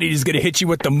of a sudden he's going to hit you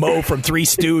with the Mo from Three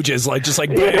Stooges. Like just like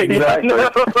bang. Exactly.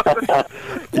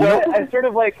 Well, I sort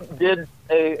of like did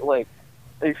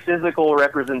a physical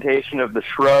representation of the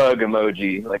shrug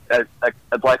emoji. Like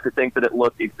I'd like to think that it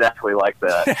looked exactly like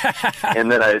that.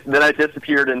 And then I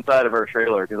disappeared inside of our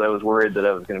trailer because I was worried that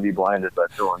I was going to be blinded by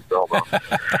Phil Anselmo.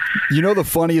 You know, the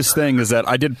funniest thing is that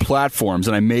I did platforms,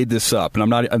 and I made this up, and I'm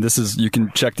not. And this is, you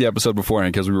can check the episode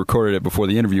beforehand because we recorded it before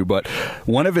the interview. But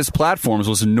one of his platforms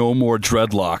was no more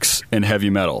dreadlocks in heavy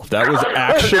metal. That was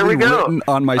actually written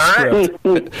on my script,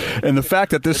 and the fact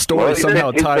that this story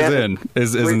somehow ties in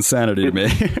is insanity to me.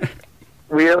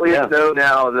 We at least know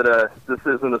now that this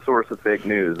isn't a source of fake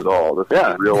news at all. This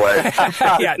is real life.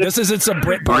 Yeah, this isn't some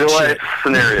Britpop real shit. life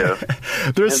scenario.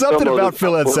 There's something about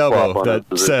Phil Anselmo that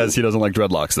says he doesn't like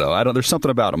dreadlocks, though. There's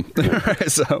something about him.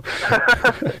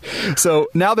 So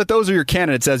now that those are your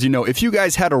candidates, as you know, if you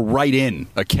guys had to write in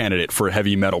a candidate for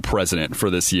heavy metal president for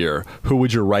this year, who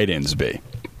would your write-ins be?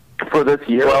 For this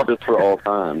year, just for all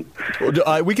time.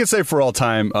 We could say for all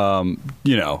time,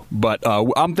 but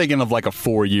I'm thinking of like a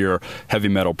 4-year heavy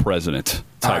metal president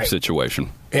type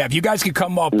situation. Yeah, if you guys could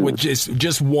come up with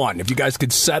just one, if you guys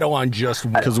could settle on just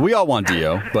one. Because we all want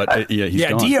Dio, but he's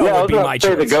gone. Dio would be my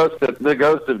choice. The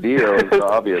ghost of Dio is the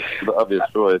obvious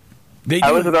choice.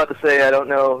 I was about to say, I don't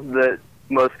know that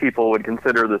most people would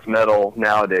consider this metal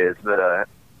nowadays, but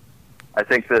I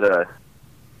think that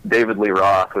David Lee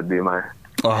Roth would be my...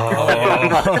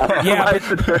 Yeah,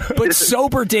 but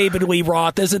sober David Lee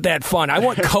Roth isn't that fun. I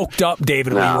want coked up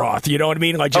David Lee Roth. You know what I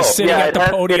mean? Like just sitting at the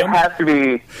podium. It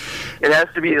has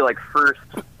to be like first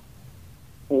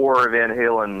 4 Van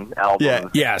Halen albums. Yeah,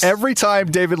 yes. Every time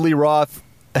David Lee Roth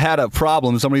had a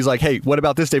problem, somebody's like, "Hey, what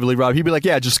about this David Lee Roth?" He'd be like,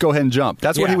 "Yeah, just go ahead and jump."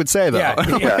 That's what he would say, though. Yeah.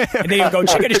 And then he'd go,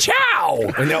 "Chicken chow,"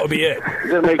 and that would be it.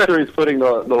 Make sure he's putting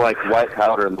the like white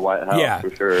powder in the White House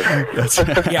for sure.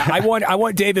 Yeah, I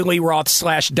want David Lee Roth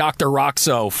 / Dr.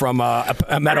 Roxo from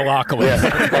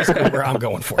Metalocalypse. That's where I'm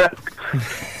going for.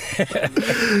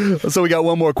 So we got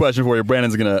one more question for you.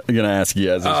 Brandon's gonna ask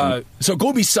you guys. So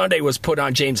Gloomy Sunday was put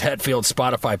on James Hetfield's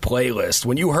Spotify playlist.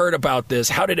 When you heard about this,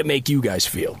 how did it make you guys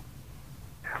feel?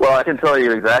 Well, I can tell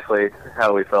you exactly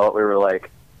how we felt. We were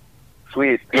like,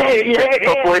 sweet.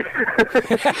 Hopefully.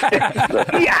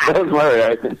 That was my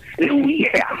reaction.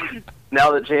 Now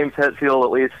that James Hetfield,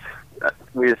 at least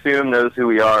we assume, knows who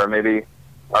we are, maybe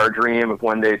our dream of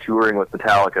one day touring with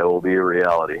Metallica will be a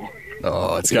reality.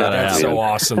 Oh, it's got to happen. That's so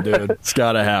awesome, dude. It's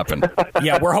got to happen.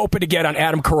 Yeah, we're hoping to get on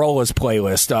Adam Carolla's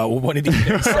playlist one of these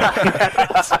days.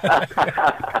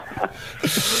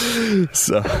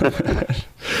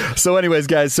 So anyways,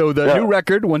 guys, so the new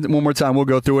record, one more time, we'll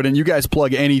go through it, and you guys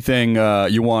plug anything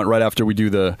you want right after we do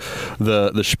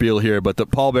the spiel here, but the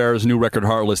Pallbearer's new record,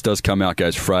 Heartless, does come out,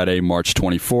 guys, Friday, March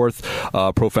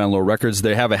 24th, Profane Low Records.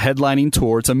 They have a headlining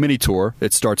tour. It's a mini tour.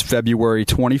 It starts February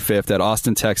 25th at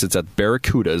Austin, Texas at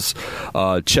Barracudas.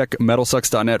 Check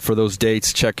MetalSucks.net for those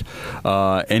dates. Check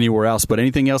anywhere else. But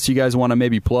anything else you guys want to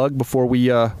maybe plug before we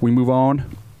move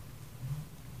on?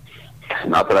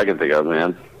 Not that I can think of,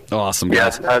 man. Awesome,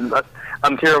 guys. Yeah,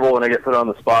 I'm terrible when I get put on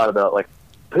the spot about, like,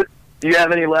 do you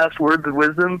have any last words of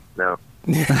wisdom? No.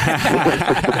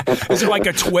 Is it like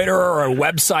a Twitter or a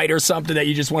website or something that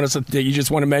you just want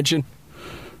to mention?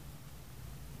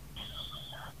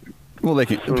 Well,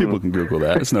 people can Google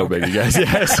that. It's no biggie, guys.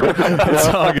 Yes.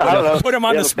 Put him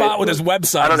on the spot with his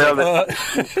website. I don't know.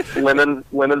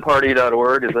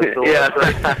 Womenparty.org. Is that still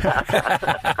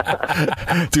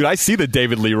Dude, I see the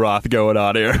David Lee Roth going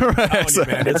on here. So,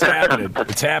 man, it's happening.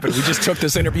 It's happening. We just took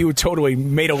this interview and totally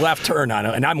made a left turn on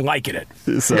it, and I'm liking it.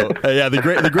 So,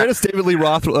 the greatest David Lee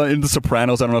Roth in The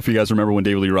Sopranos. I don't know if you guys remember when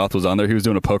David Lee Roth was on there. He was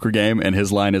doing a poker game, and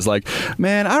his line is like,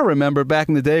 "Man, I remember back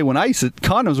in the day when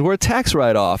condoms were a tax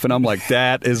write-off," and I'm like,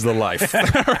 that is the life.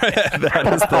 That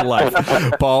is the life.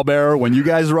 Pallbearer, when you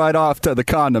guys ride off to the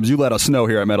condoms, you let us know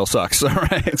here at MetalSucks. All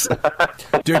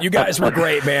right. Dude, you guys were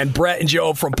great, man. Brett and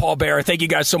Joe from Pallbearer, thank you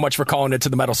guys so much for calling into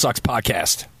the MetalSucks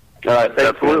podcast. All right,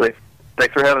 absolutely.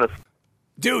 Thanks for having us.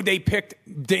 Dude, they picked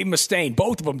Dave Mustaine.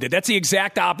 Both of them did. That's the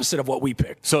exact opposite of what we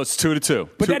picked. So it's 2-2.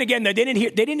 But then again, they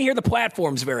didn't hear the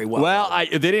platforms very well. Well,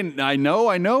 they didn't. I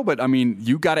know. But I mean,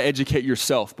 you got to educate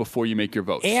yourself before you make your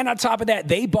votes. And on top of that,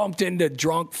 they bumped into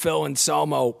drunk Phil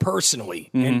Anselmo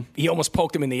personally, and he almost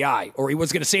poked him in the eye, or he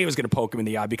was going to say he was going to poke him in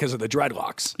the eye because of the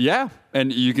dreadlocks. Yeah,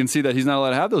 and you can see that he's not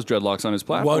allowed to have those dreadlocks on his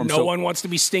platform. Well, no one wants to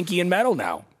be stinky in metal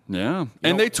now. Yeah.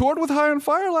 And they toured with High on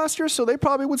Fire last year, so they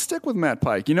probably would stick with Matt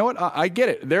Pike. You know what? I get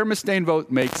it. Their Mustaine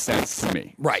vote makes sense to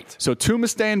me. Right. So 2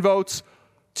 Mustaine votes,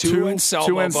 2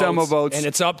 Anselmo votes. And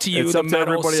it's up to you, it's the up to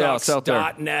everybody else out there.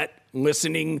 MetalSucks.net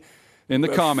listening in the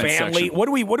comments family. section. What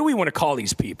do we want to call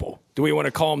these people? Do we want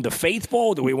to call them the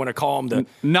faithful? Do we want to call them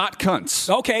the not cunts?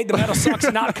 Okay, the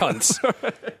MetalSucks not cunts.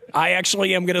 I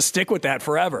actually am going to stick with that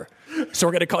forever. So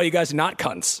we're going to call you guys not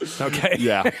cunts. Okay.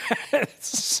 Yeah.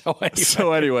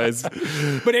 So anyways,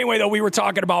 but anyway, though, we were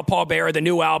talking about Pallbearer, the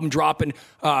new album dropping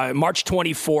March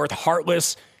 24th.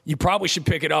 Heartless. You probably should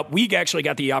pick it up. We actually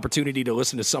got the opportunity to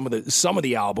listen to some of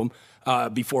the album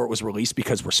before it was released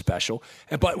because we're special.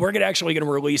 But we're going to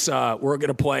release. We're going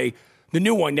to play the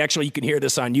new one. Actually, you can hear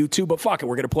this on YouTube, but fuck it,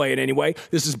 we're going to play it anyway.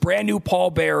 This is brand new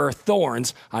Pallbearer,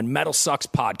 Thorns on MetalSucks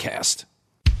Podcast.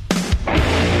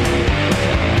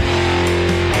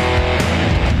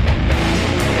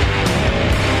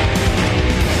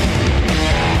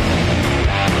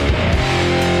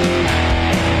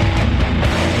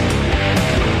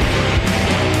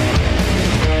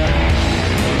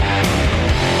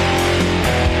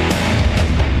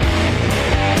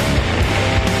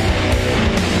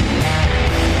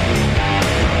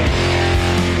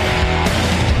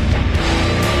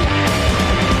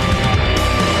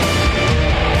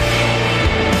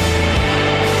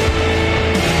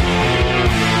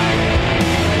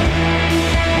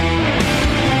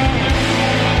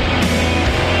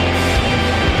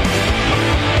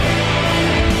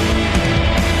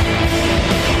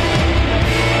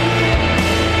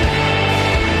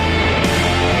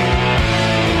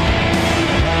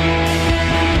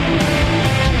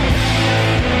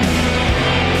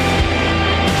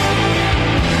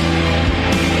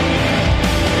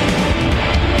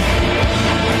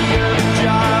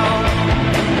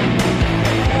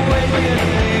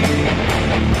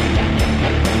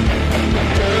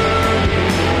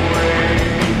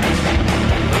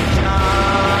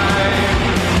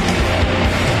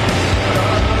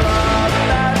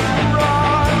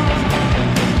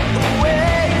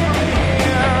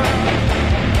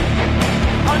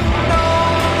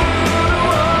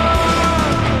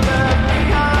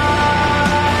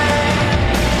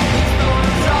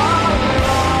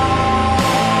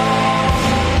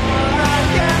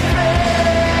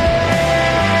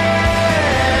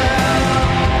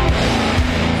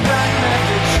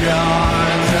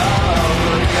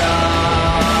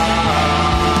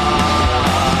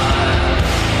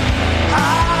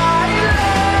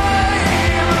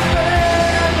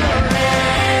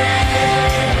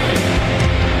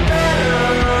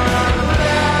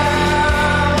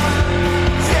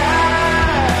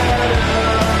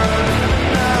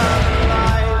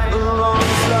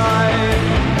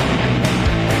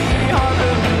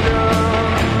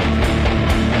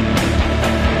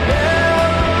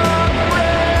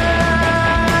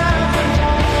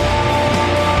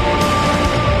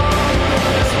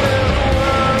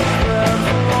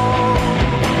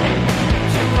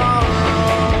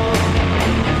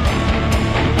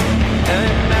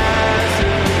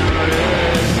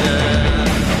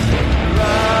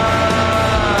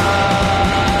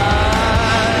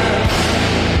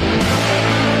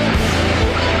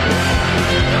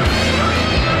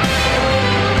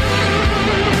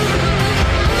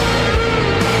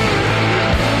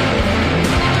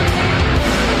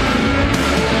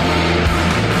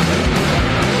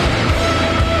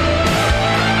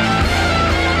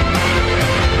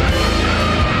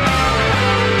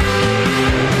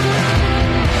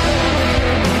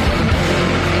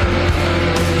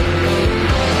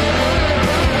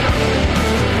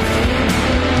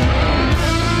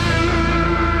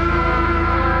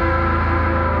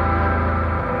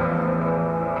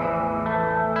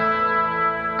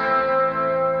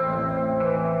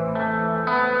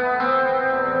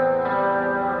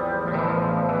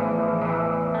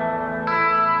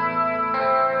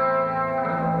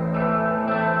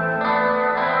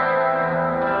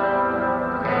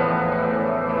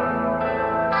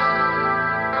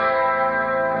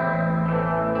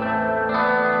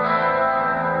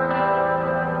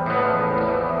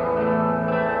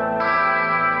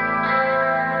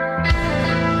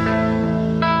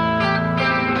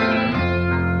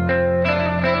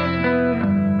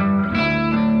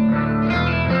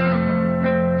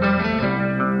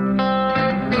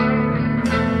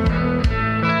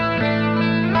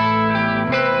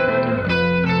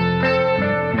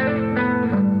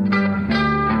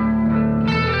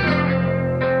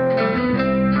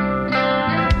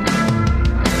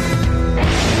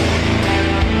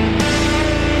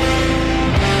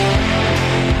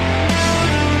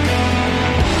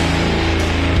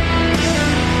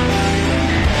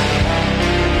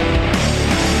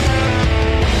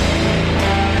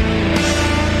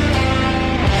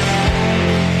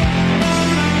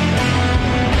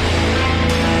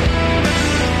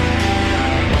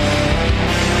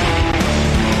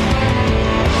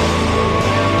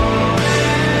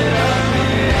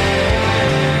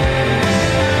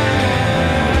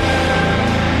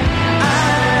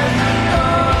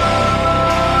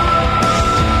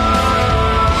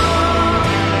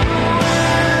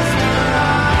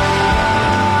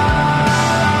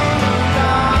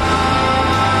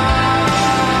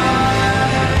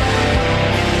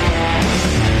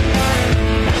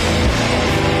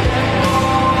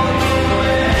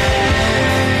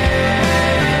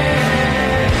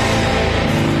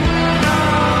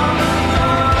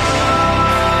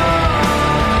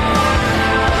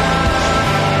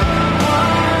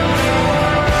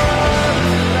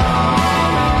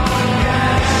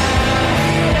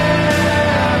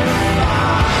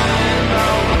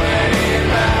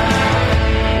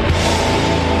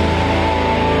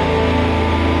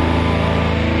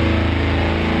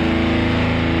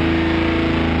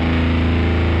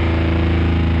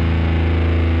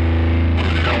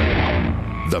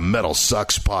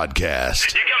 MetalSucks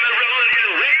Podcast.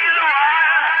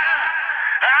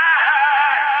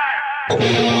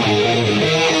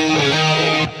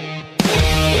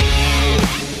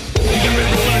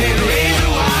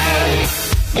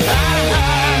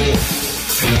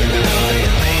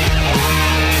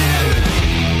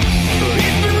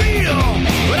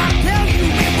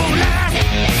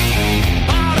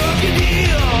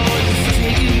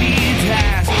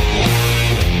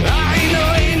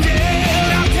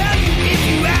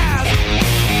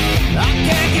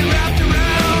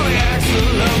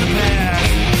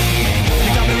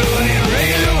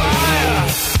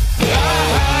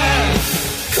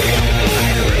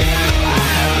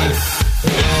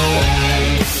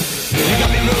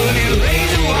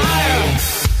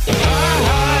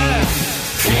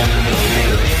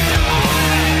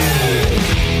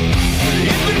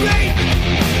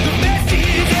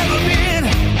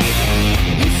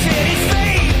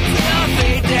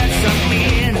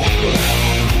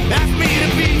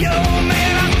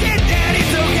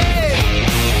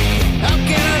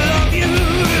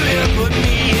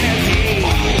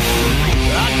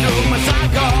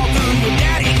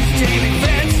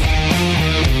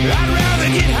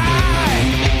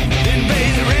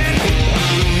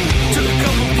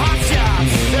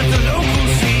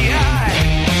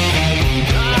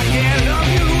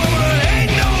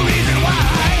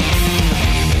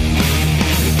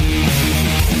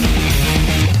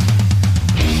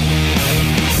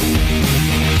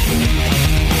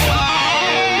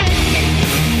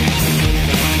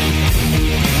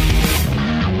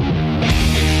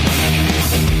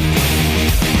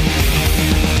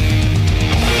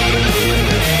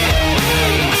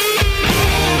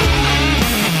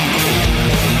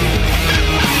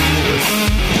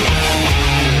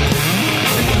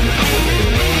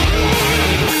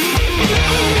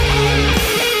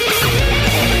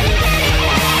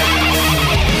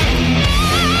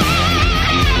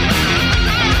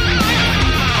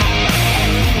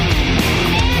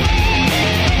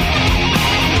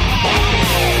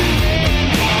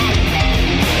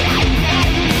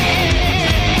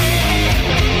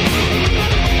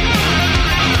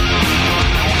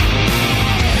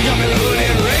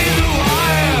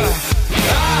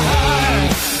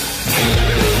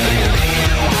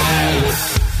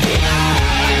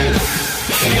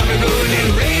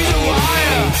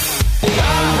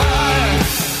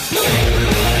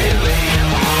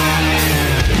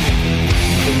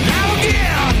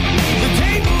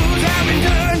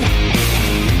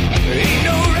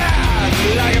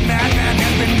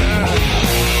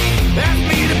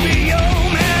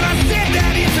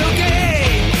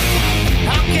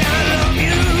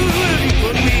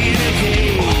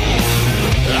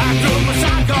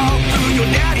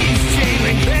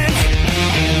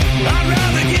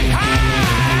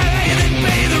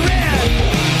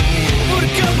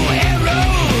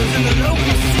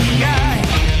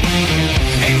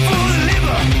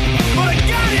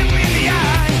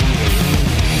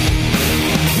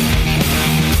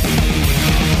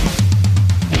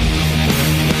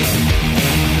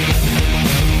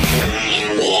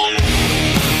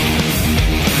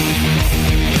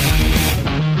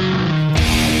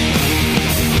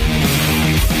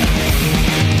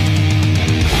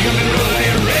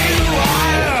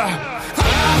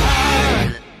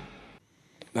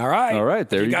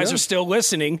 There you guys are still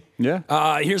listening.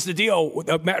 Yeah. Here's the deal.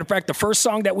 Matter of fact, the first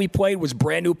song that we played was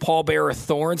brand new Pallbearer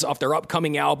Thorns off their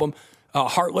upcoming album,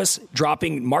 Heartless,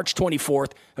 dropping March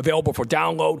 24th, available for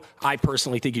download. I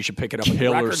personally think you should pick it up at the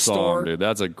record store. Dude.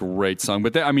 That's a great song.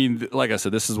 But I mean, like I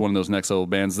said, this is one of those next level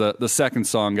bands. The second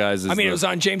song, guys, is it was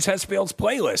on James Hetfield's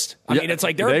playlist. I mean, it's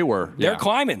like they're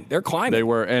climbing. They're climbing. They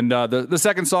were. And the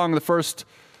second song, the first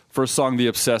song, The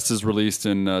Obsessed, is released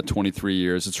in 23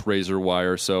 years. It's Razor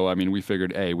Wire. So, I mean, we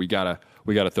figured, hey, we gotta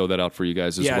throw that out for you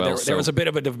guys as well. There was a bit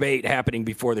of a debate happening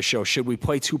before the show. Should we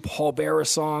play two Pallbearer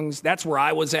songs? That's where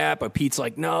I was at, but Pete's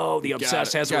like, no, The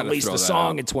Obsessed hasn't released a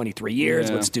song in 23 years.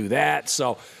 Yeah. Let's do that.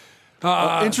 So,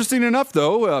 interesting enough,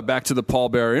 though, back to the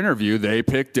Pallbearer interview, they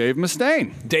picked Dave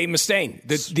Mustaine. Dave Mustaine,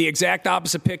 the exact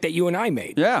opposite pick that you and I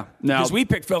made. Yeah. Because we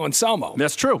picked Phil Anselmo.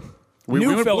 That's true.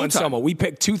 New Phil Anselmo. We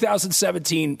picked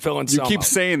 2017 Phil Anselmo. You keep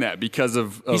saying that because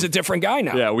of he's a different guy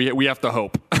now. Yeah, we have to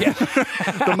hope. Yeah.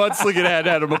 The Mudslinging had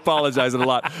him apologizing a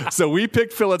lot. So we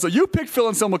picked Phil Anselmo. You picked Phil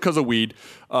Anselmo because of weed.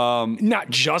 Not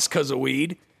just because of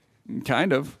weed.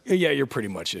 Kind of. Yeah, you're pretty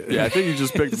much it. Yeah, I think you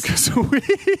just picked it because of weed.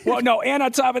 Well, no, and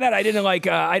on top of that, I didn't like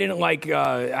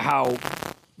how.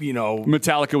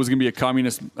 Metallica was going to be a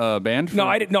communist band? No,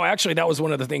 I didn't. No, actually, that was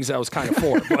one of the things I was kind of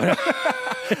for. But,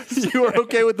 You were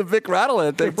okay with the Vic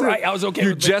Rattlehead thing, too. Right, I was okay you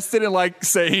with it. You jested in like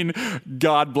saying,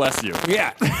 God bless you.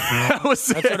 Yeah.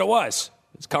 That's what it was.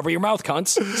 Just cover your mouth,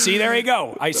 cunts. See, there you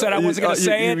go. I said I wasn't going to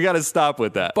say it. You got to stop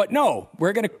with that. But no,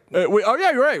 we're going to... oh,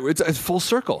 yeah, you're right. It's full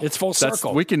circle. It's full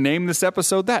circle. We can name this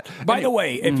episode that. By the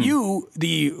way, if you,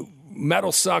 the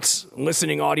MetalSucks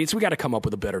listening audience, we got to come up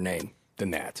with a better name than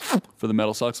that. For the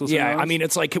MetalSucks listeners? Yeah, I mean,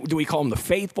 it's like, do we call them the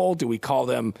faithful? Do we call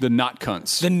them... The not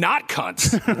cunts. The not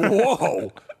cunts.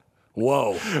 Whoa.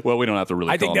 Whoa. Well, we don't have to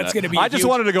really I think that's going to be I just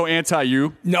wanted to go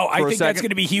anti-you. No, I think that's going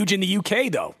to be huge in the UK,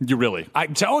 though. You really?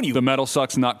 I'm telling you. The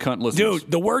MetalSucks not cunt listeners.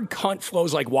 Dude, the word cunt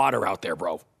flows like water out there,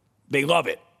 bro. They love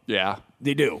it. Yeah.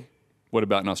 They do. What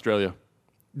about in Australia?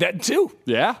 That too.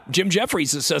 Yeah. Jim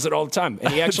Jeffries says it all the time.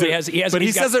 And he actually has. But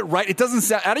he says it right. It doesn't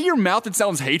sound, out of your mouth, it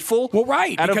sounds hateful. Well,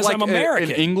 right. Out because of like I'm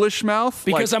American. An English mouth.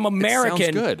 Because I'm American.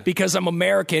 It sounds good. Because I'm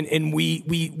American and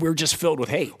we're just filled with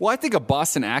hate. Well, I think a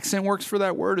Boston accent works for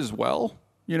that word as well.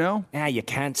 You know? Yeah, you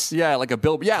can't. Yeah, like a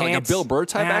Bill Burr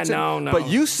type accent. No. But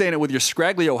you saying it with your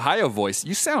scraggly Ohio voice,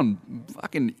 you sound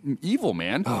fucking evil,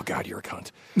 man. Oh, God, you're a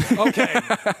cunt. Okay.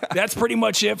 That's pretty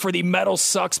much it for the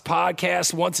MetalSucks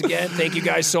podcast. Once again, thank you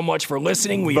guys so much for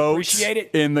listening. We appreciate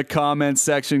it. In the comments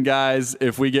section, guys.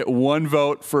 If we get one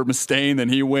vote for Mustaine, then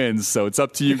he wins. So it's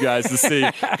up to you guys to see.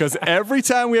 Because every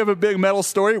time we have a big metal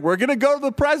story, we're going to go to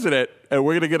the president. And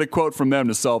we're going to get a quote from them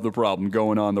to solve the problem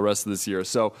going on the rest of this year.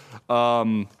 So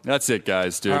that's it,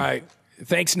 guys, dude. All right.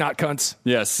 Thanks, not cunts.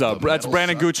 Yes. That's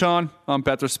Brandon Guchon. I'm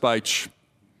Petr Spych.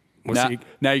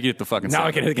 Now you get the fucking Now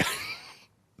I get it.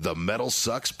 The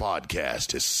MetalSucks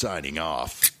podcast is signing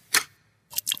off.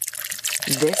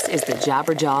 This is the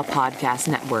Jabberjaw Podcast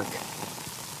Network.